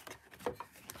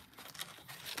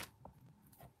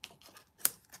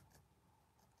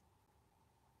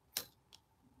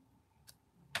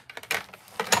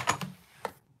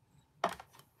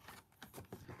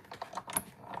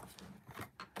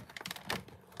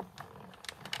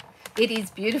 It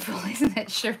is beautiful, isn't it,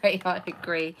 Sheree? I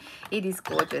agree. It is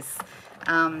gorgeous.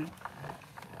 I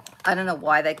don't know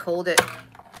why they called it.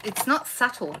 It's not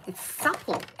subtle. It's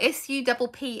supple.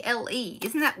 S-U-P-P-L-E.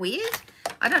 Isn't that weird?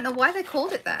 I don't know why they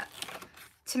called it that.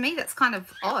 To me, that's kind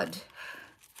of odd.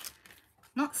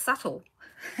 Not subtle.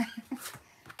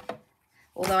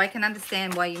 Although I can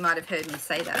understand why you might have heard me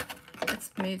say that. Let's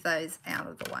move those out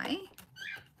of the way.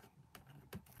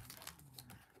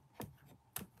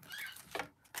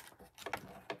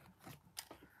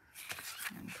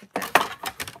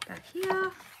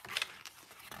 Here.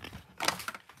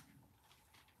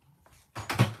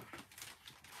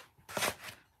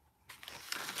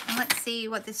 And let's see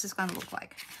what this is going to look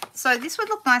like. So this would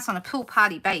look nice on a pool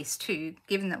party base too,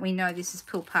 given that we know this is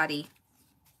pool party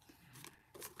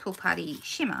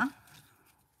shimmer.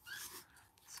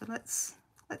 So let's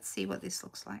see what this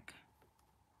looks like.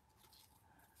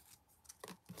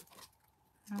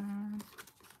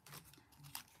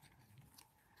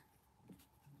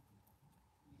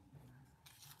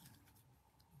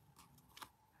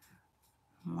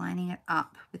 I'm lining it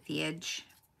up with the edge.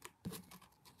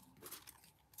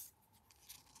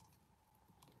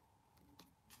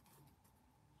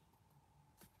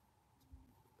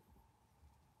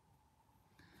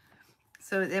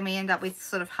 So then we end up with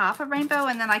sort of half a rainbow,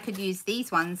 and then I could use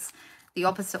these ones, the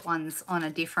opposite ones, on a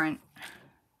different,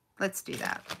 let's do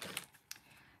that.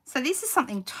 So this is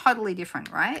something totally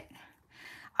different, right?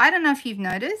 I don't know if you've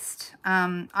noticed,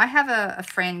 I have a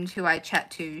friend who I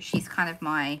chat to. She's kind of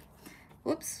my,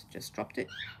 whoops, just dropped it,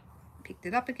 picked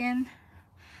it up again.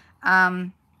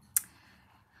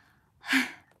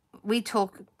 We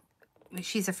talk,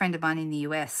 she's a friend of mine in the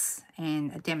US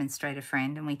and a demonstrator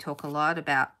friend, and we talk a lot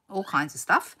about all kinds of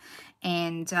stuff.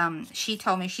 And she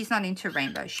told me she's not into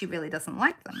rainbows. She really doesn't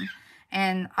like them.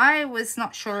 And I was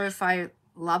not sure if I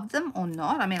loved them or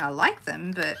not. I mean, I like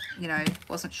them, but, you know,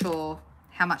 wasn't sure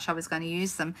how much I was going to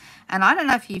use them. And I don't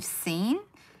know if you've seen,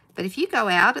 but if you go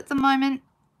out at the moment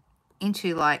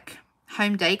into like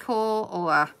home decor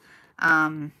or,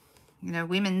 you know,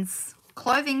 women's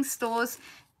clothing stores,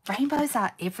 rainbows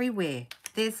are everywhere.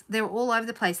 They're all over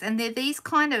the place. And they're these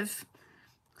kind of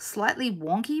slightly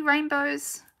wonky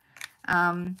rainbows.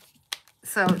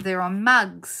 So they're on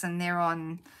mugs and they're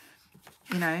on,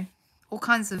 you know, all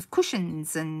kinds of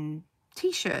cushions and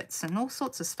t-shirts and all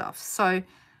sorts of stuff. So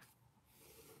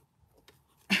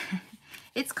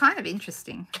it's kind of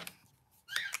interesting.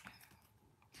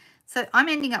 So I'm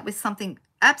ending up with something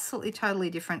absolutely totally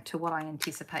different to what I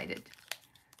anticipated.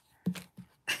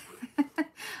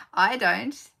 I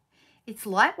don't. It's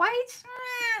lightweight?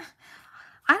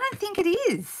 I don't think it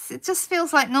is. It just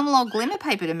feels like normal old glimmer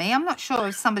paper to me. I'm not sure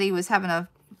if somebody was having a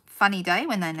funny day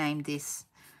when they named this.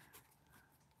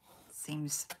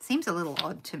 Seems a little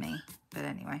odd to me, but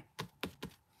anyway.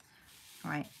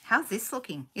 All right, how's this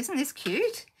looking? Isn't this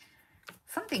cute?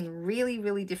 Something really,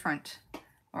 really different.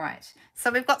 All right,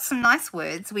 so we've got some nice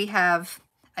words. We have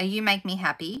a "You make me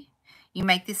happy," "You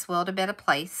make this world a better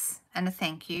place," and a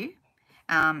 "thank you."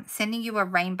 Sending you a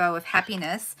rainbow of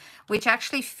happiness, which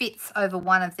actually fits over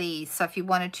one of these. So if you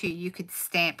wanted to, you could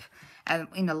stamp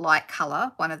in a light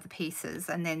color one of the pieces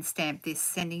and then stamp this,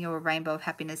 sending you a rainbow of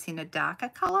happiness, in a darker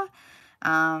color,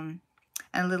 and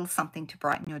a little something to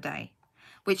brighten your day.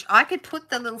 Which I could put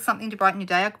the little something to brighten your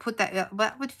day. I could put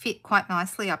that would fit quite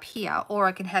nicely up here, or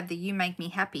I could have the "You make me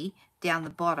happy" down the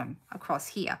bottom across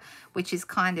here, which is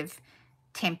kind of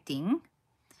tempting.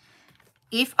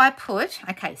 If I put,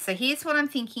 okay, so here's what I'm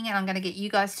thinking, and I'm going to get you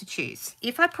guys to choose.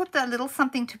 If I put the little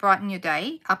something to brighten your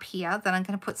day up here, then I'm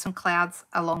going to put some clouds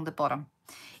along the bottom.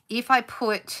 If I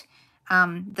put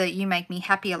the "You make me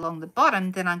happy" along the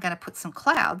bottom, then I'm going to put some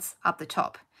clouds up the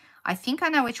top. I think I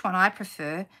know which one I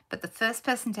prefer, but the first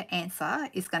person to answer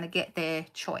is going to get their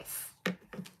choice.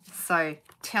 So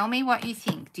tell me what you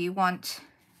think. Do you want...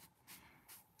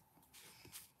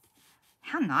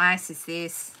 How nice is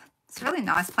this? It's really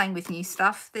nice playing with new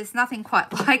stuff. There's nothing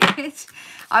quite like it.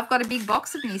 I've got a big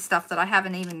box of new stuff that I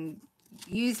haven't even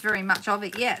used very much of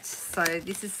it yet. So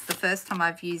this is the first time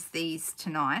I've used these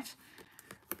tonight.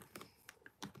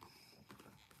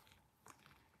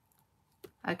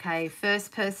 Okay,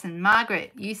 first person.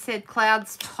 Margaret, you said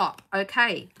clouds top.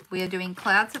 Okay, we are doing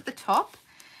clouds at the top.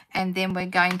 And then we're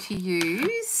going to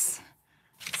use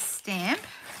stamp.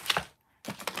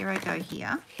 Here I go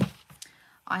here.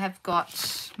 I have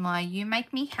got my You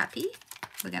Make Me Happy.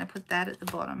 We're going to put that at the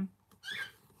bottom.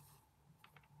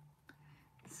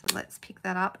 So let's pick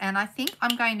that up. And I think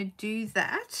I'm going to do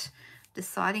that,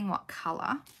 deciding what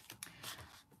colour.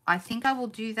 I think I will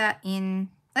do that in,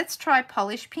 let's try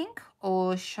Polish Pink,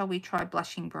 or shall we try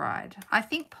Blushing Bride? I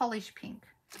think Polish Pink.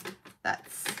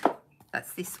 That's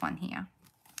this one here.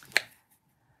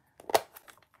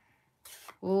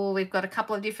 Oh, we've got a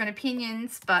couple of different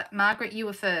opinions, but Margaret, you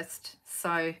were first.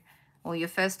 So, or you're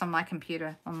first on my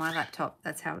computer, on my laptop.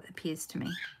 That's how it appears to me.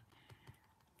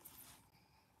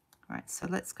 All right, so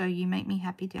let's go You Make Me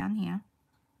Happy down here.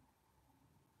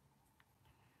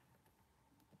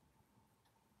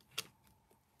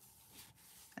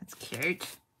 That's cute.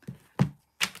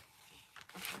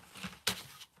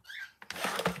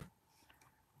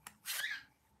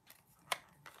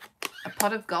 A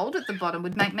pot of gold at the bottom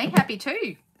would make me happy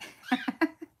too.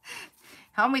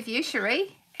 I'm with you,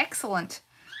 Cherie. Excellent.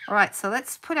 All right, so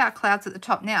let's put our clouds at the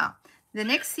top. Now, the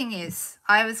next thing is,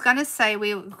 I was going to say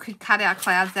we could cut our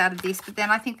clouds out of this, but then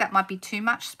I think that might be too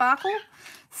much sparkle.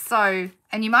 So,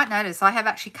 and you might notice I have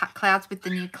actually cut clouds with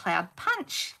the new Cloud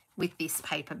Punch with this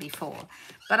paper before.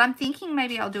 But I'm thinking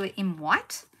maybe I'll do it in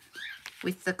white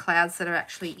with the clouds that are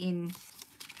actually in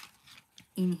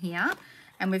here.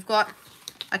 And we've got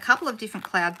a couple of different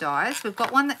cloud dies. We've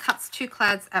got one that cuts 2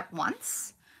 clouds at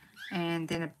once, and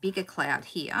then a bigger cloud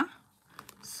here.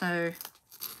 So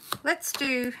let's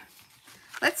do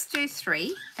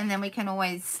 3, and then we can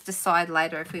always decide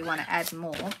later if we want to add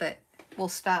more, but we'll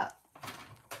start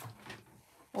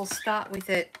with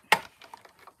it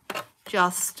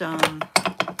just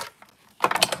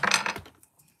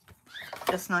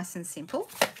nice and simple.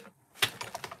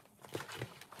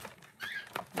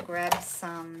 Grab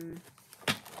some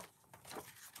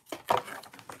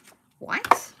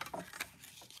white,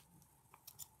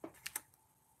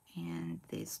 and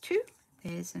there's 2.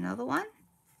 There's another one.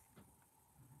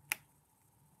 It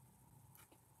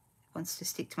wants to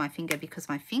stick to my finger because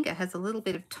my finger has a little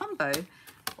bit of Tombow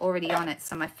already on it,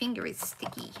 so my finger is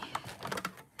sticky.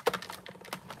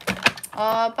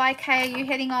 Oh, bye Kay, are you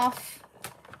heading off?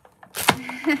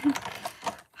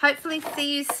 Hopefully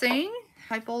see you soon.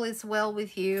 Hope all is well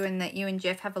with you and that you and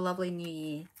Jeff have a lovely new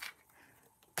year.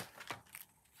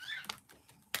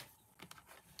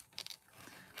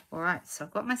 All right, so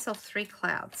I've got myself 3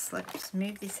 clouds. Let's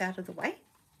move this out of the way.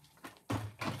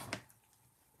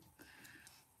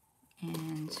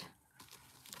 And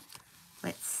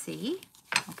let's see.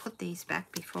 I'll put these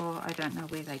back before I don't know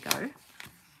where they go.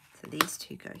 So these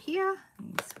 2 go here,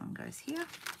 and this one goes here.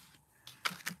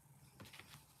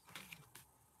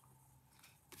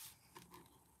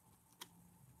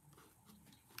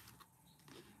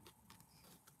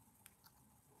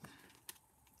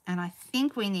 And I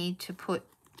think we need to put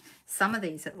some of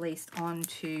these at least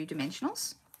onto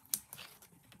dimensionals,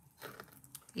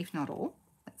 if not all.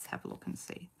 Let's have a look and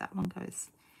see. That one goes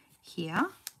here.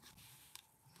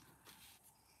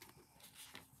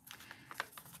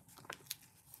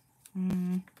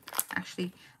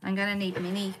 Actually, I'm going to need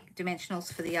mini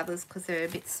dimensionals for the others because they're a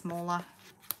bit smaller.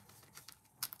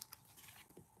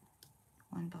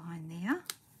 One behind there.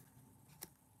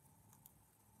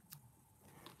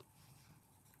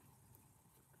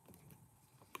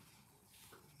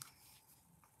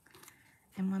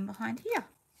 And one behind here.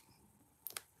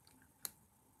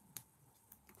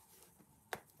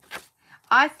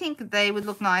 I think they would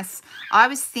look nice. I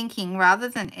was thinking rather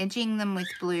than edging them with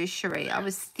blue, Cherie, I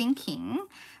was thinking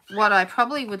what I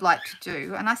probably would like to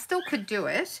do, and I still could do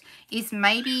it, is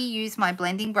maybe use my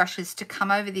blending brushes to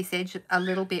come over this edge a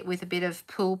little bit with a bit of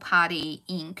Pool Party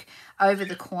ink over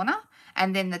the corner,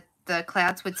 and then the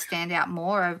clouds would stand out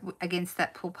more against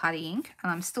that Pool Party ink.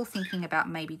 And I'm still thinking about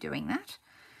maybe doing that.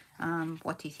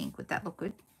 What do you think? Would that look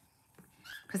good?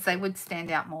 Because they would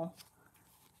stand out more.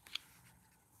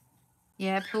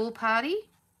 Yeah, Pool Party.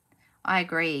 I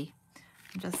agree.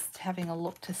 I'm just having a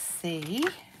look to see.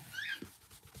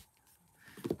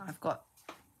 I've got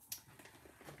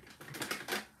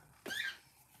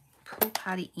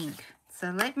Party ink.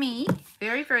 So let me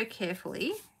very, very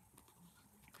carefully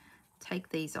take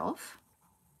these off.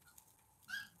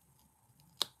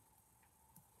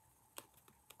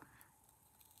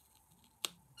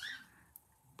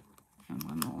 And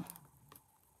one more.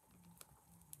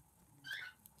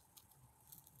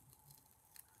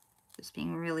 Just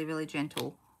being really, really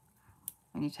gentle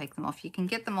when you take them off. You can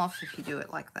get them off if you do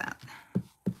it like that.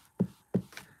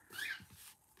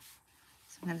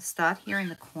 So I'm going to start here in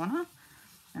the corner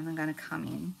and I'm going to come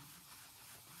in.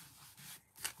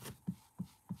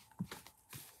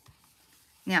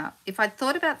 Now, if I'd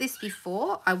thought about this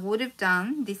before, I would have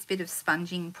done this bit of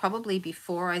sponging probably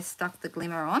before I stuck the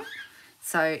glimmer on.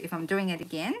 So if I'm doing it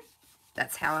again,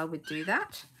 that's how I would do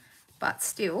that. But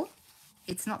still,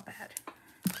 it's not bad.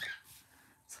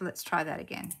 So let's try that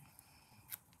again.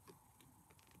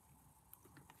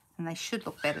 And they should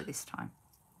look better this time.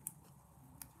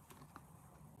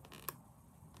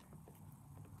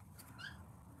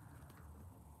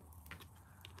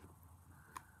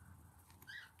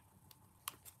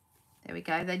 There we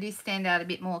go. They do stand out a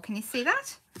bit more. Can you see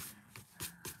that?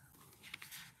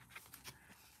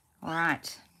 All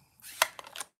right.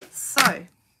 So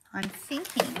I'm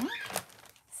thinking,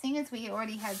 seeing as we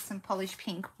already had some polished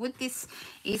pink, is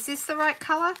this the right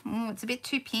color? It's a bit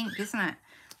too pink, isn't it?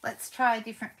 Let's try a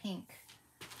different pink.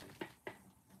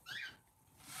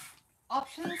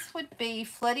 Options would be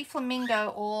Flirty Flamingo,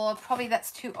 or probably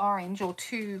that's too orange or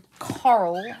too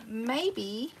coral.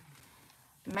 Maybe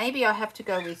I have to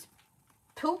go with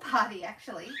Pool Party,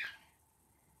 actually.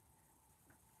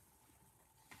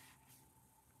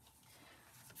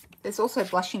 There's also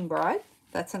Blushing Bride.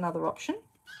 That's another option.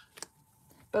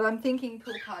 But I'm thinking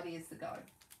Pool Party is the go.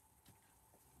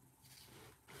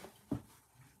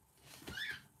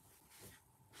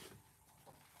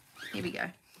 Here we go.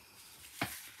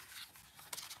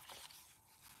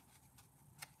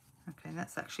 Okay,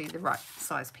 that's actually the right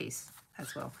size piece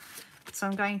as well. So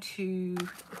I'm going to,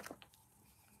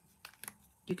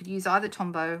 you could use either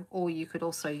Tombow, or you could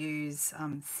also use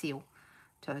seal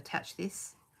to attach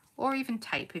this, or even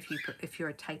tape if you're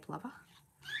a tape lover.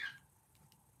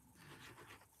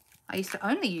 I used to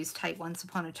only use tape once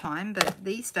upon a time, but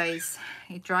these days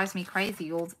it drives me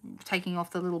crazy, all taking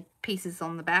off the little pieces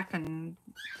on the back, and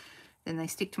then they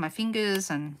stick to my fingers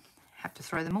and have to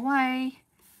throw them away.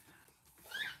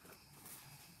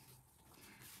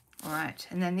 All right,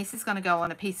 and then this is going to go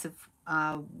on a piece of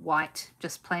white,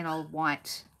 just plain old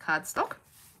white cardstock.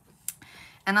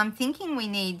 And I'm thinking we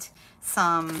need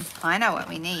some, I know what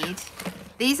we need.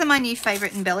 These are my new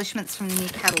favourite embellishments from the new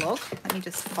catalogue. Let me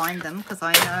just find them, because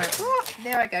I know, oh,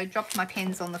 there I go, dropped my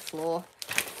pens on the floor.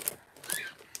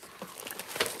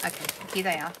 Okay, here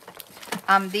they are.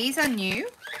 These are new,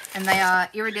 and they are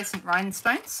iridescent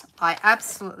rhinestones. I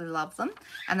absolutely love them,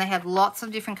 and they have lots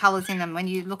of different colours in them. When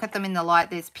you look at them in the light,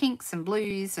 there's pinks and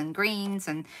blues and greens,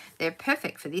 and they're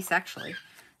perfect for this actually.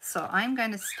 So I'm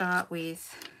going to start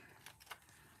with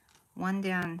one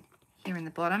down here in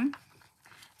the bottom.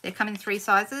 They come in 3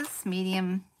 sizes,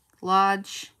 medium,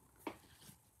 large.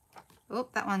 Oh,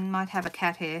 that one might have a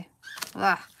cat hair.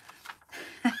 Ah,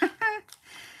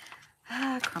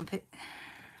 crumpet.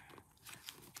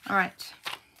 All right,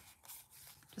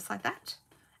 just like that.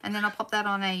 And then I'll pop that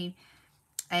on a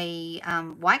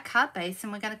white card base,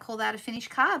 and we're going to call that a finished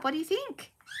card. What do you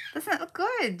think? Doesn't it look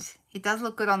good? It does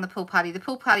look good on the Pool Party. The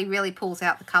Pool Party really pulls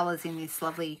out the colours in this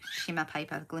lovely shimmer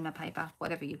paper, glimmer paper,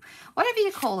 whatever you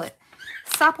call it.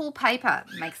 Supple paper.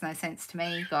 Makes no sense to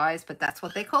me, guys, but that's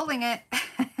what they're calling it.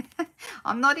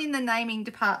 I'm not in the naming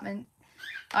department.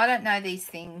 I don't know these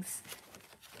things.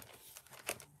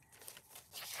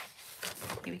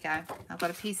 Here we go. I've got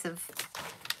a piece of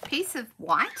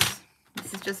white.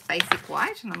 This is just basic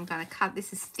white, and I'm going to cut.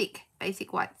 This is thick,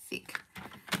 basic white thick.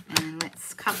 And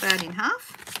let's cut that in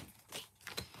half.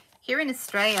 Here in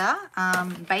Australia,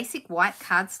 basic white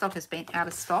cardstock has been out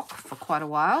of stock for quite a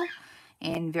while,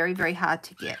 and very, very hard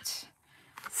to get.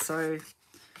 So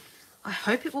I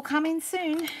hope it will come in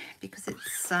soon, because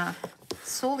it's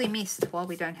sorely missed while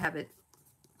we don't have it.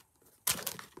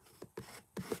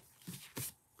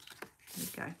 There we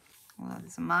go. Well,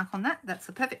 there's a mark on that. That's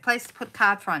the perfect place to put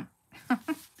card front.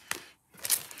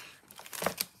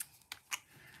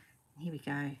 Here we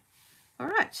go. All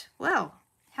right. Well,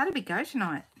 how did we go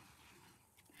tonight?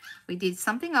 We did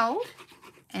something old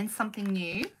and something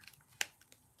new.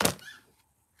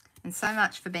 And so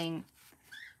much for being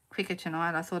quicker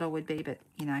tonight. I thought I would be, but,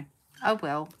 you know, oh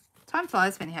well. Time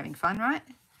flies when you're having fun, right?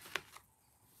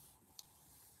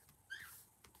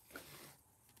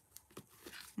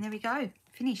 And there we go.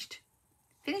 Finished.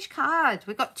 Finished card.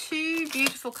 We've got 2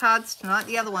 beautiful cards tonight.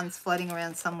 The other one's floating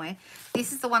around somewhere.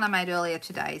 This is the one I made earlier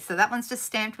today. So that one's just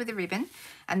stamped with a ribbon.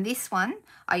 And this one,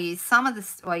 I used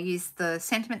I used the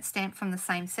sentiment stamp from the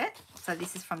same set. So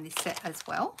this is from this set as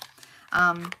well.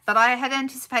 But I had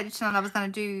anticipated tonight I was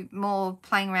going to do more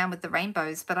playing around with the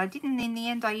rainbows, but I didn't. In the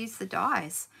end, I used the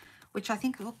dies, which I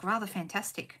think look rather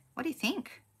fantastic. What do you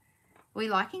think? Are we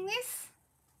liking this?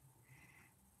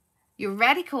 You're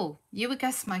radical. You would go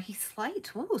smoky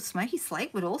slate. Oh, smoky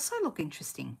slate would also look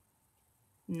interesting.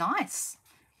 Nice.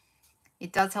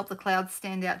 It does help the clouds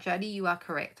stand out, Jody. You are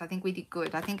correct. I think we did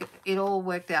good. I think it all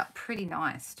worked out pretty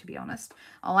nice, to be honest.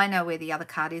 Oh, I know where the other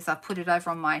card is. I put it over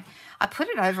on my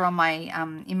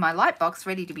in my light box,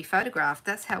 ready to be photographed.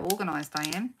 That's how organized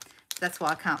I am. That's why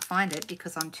I can't find it,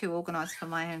 because I'm too organized for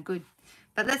my own good.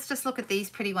 But let's just look at these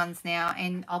pretty ones now,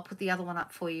 and I'll put the other one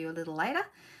up for you a little later.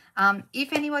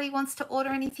 If anybody wants to order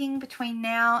anything between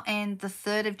now and the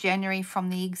 3rd of January from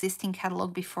the existing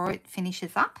catalogue before it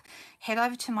finishes up, head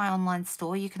over to my online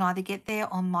store. You can either get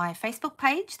there on my Facebook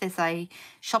page, there's a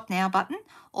Shop Now button,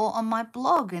 or on my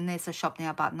blog, and there's a Shop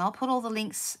Now button. I'll put all the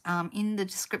links in the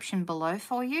description below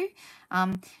for you.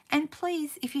 And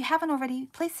please, if you haven't already,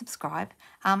 please subscribe.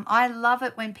 I love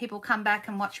it when people come back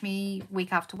and watch me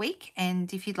week after week.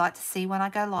 And if you'd like to see when I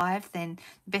go live, then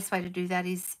the best way to do that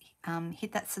is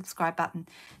hit that subscribe button,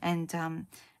 and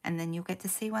then you'll get to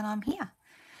see when I'm here.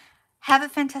 Have a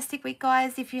fantastic week,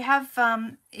 guys. If you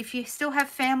still have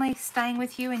family staying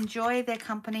with you, enjoy their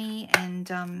company and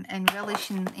relish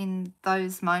in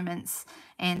those moments.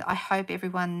 And I hope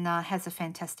everyone has a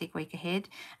fantastic week ahead.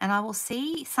 And I will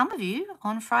see some of you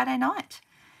on Friday night.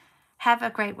 Have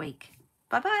a great week.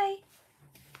 Bye-bye.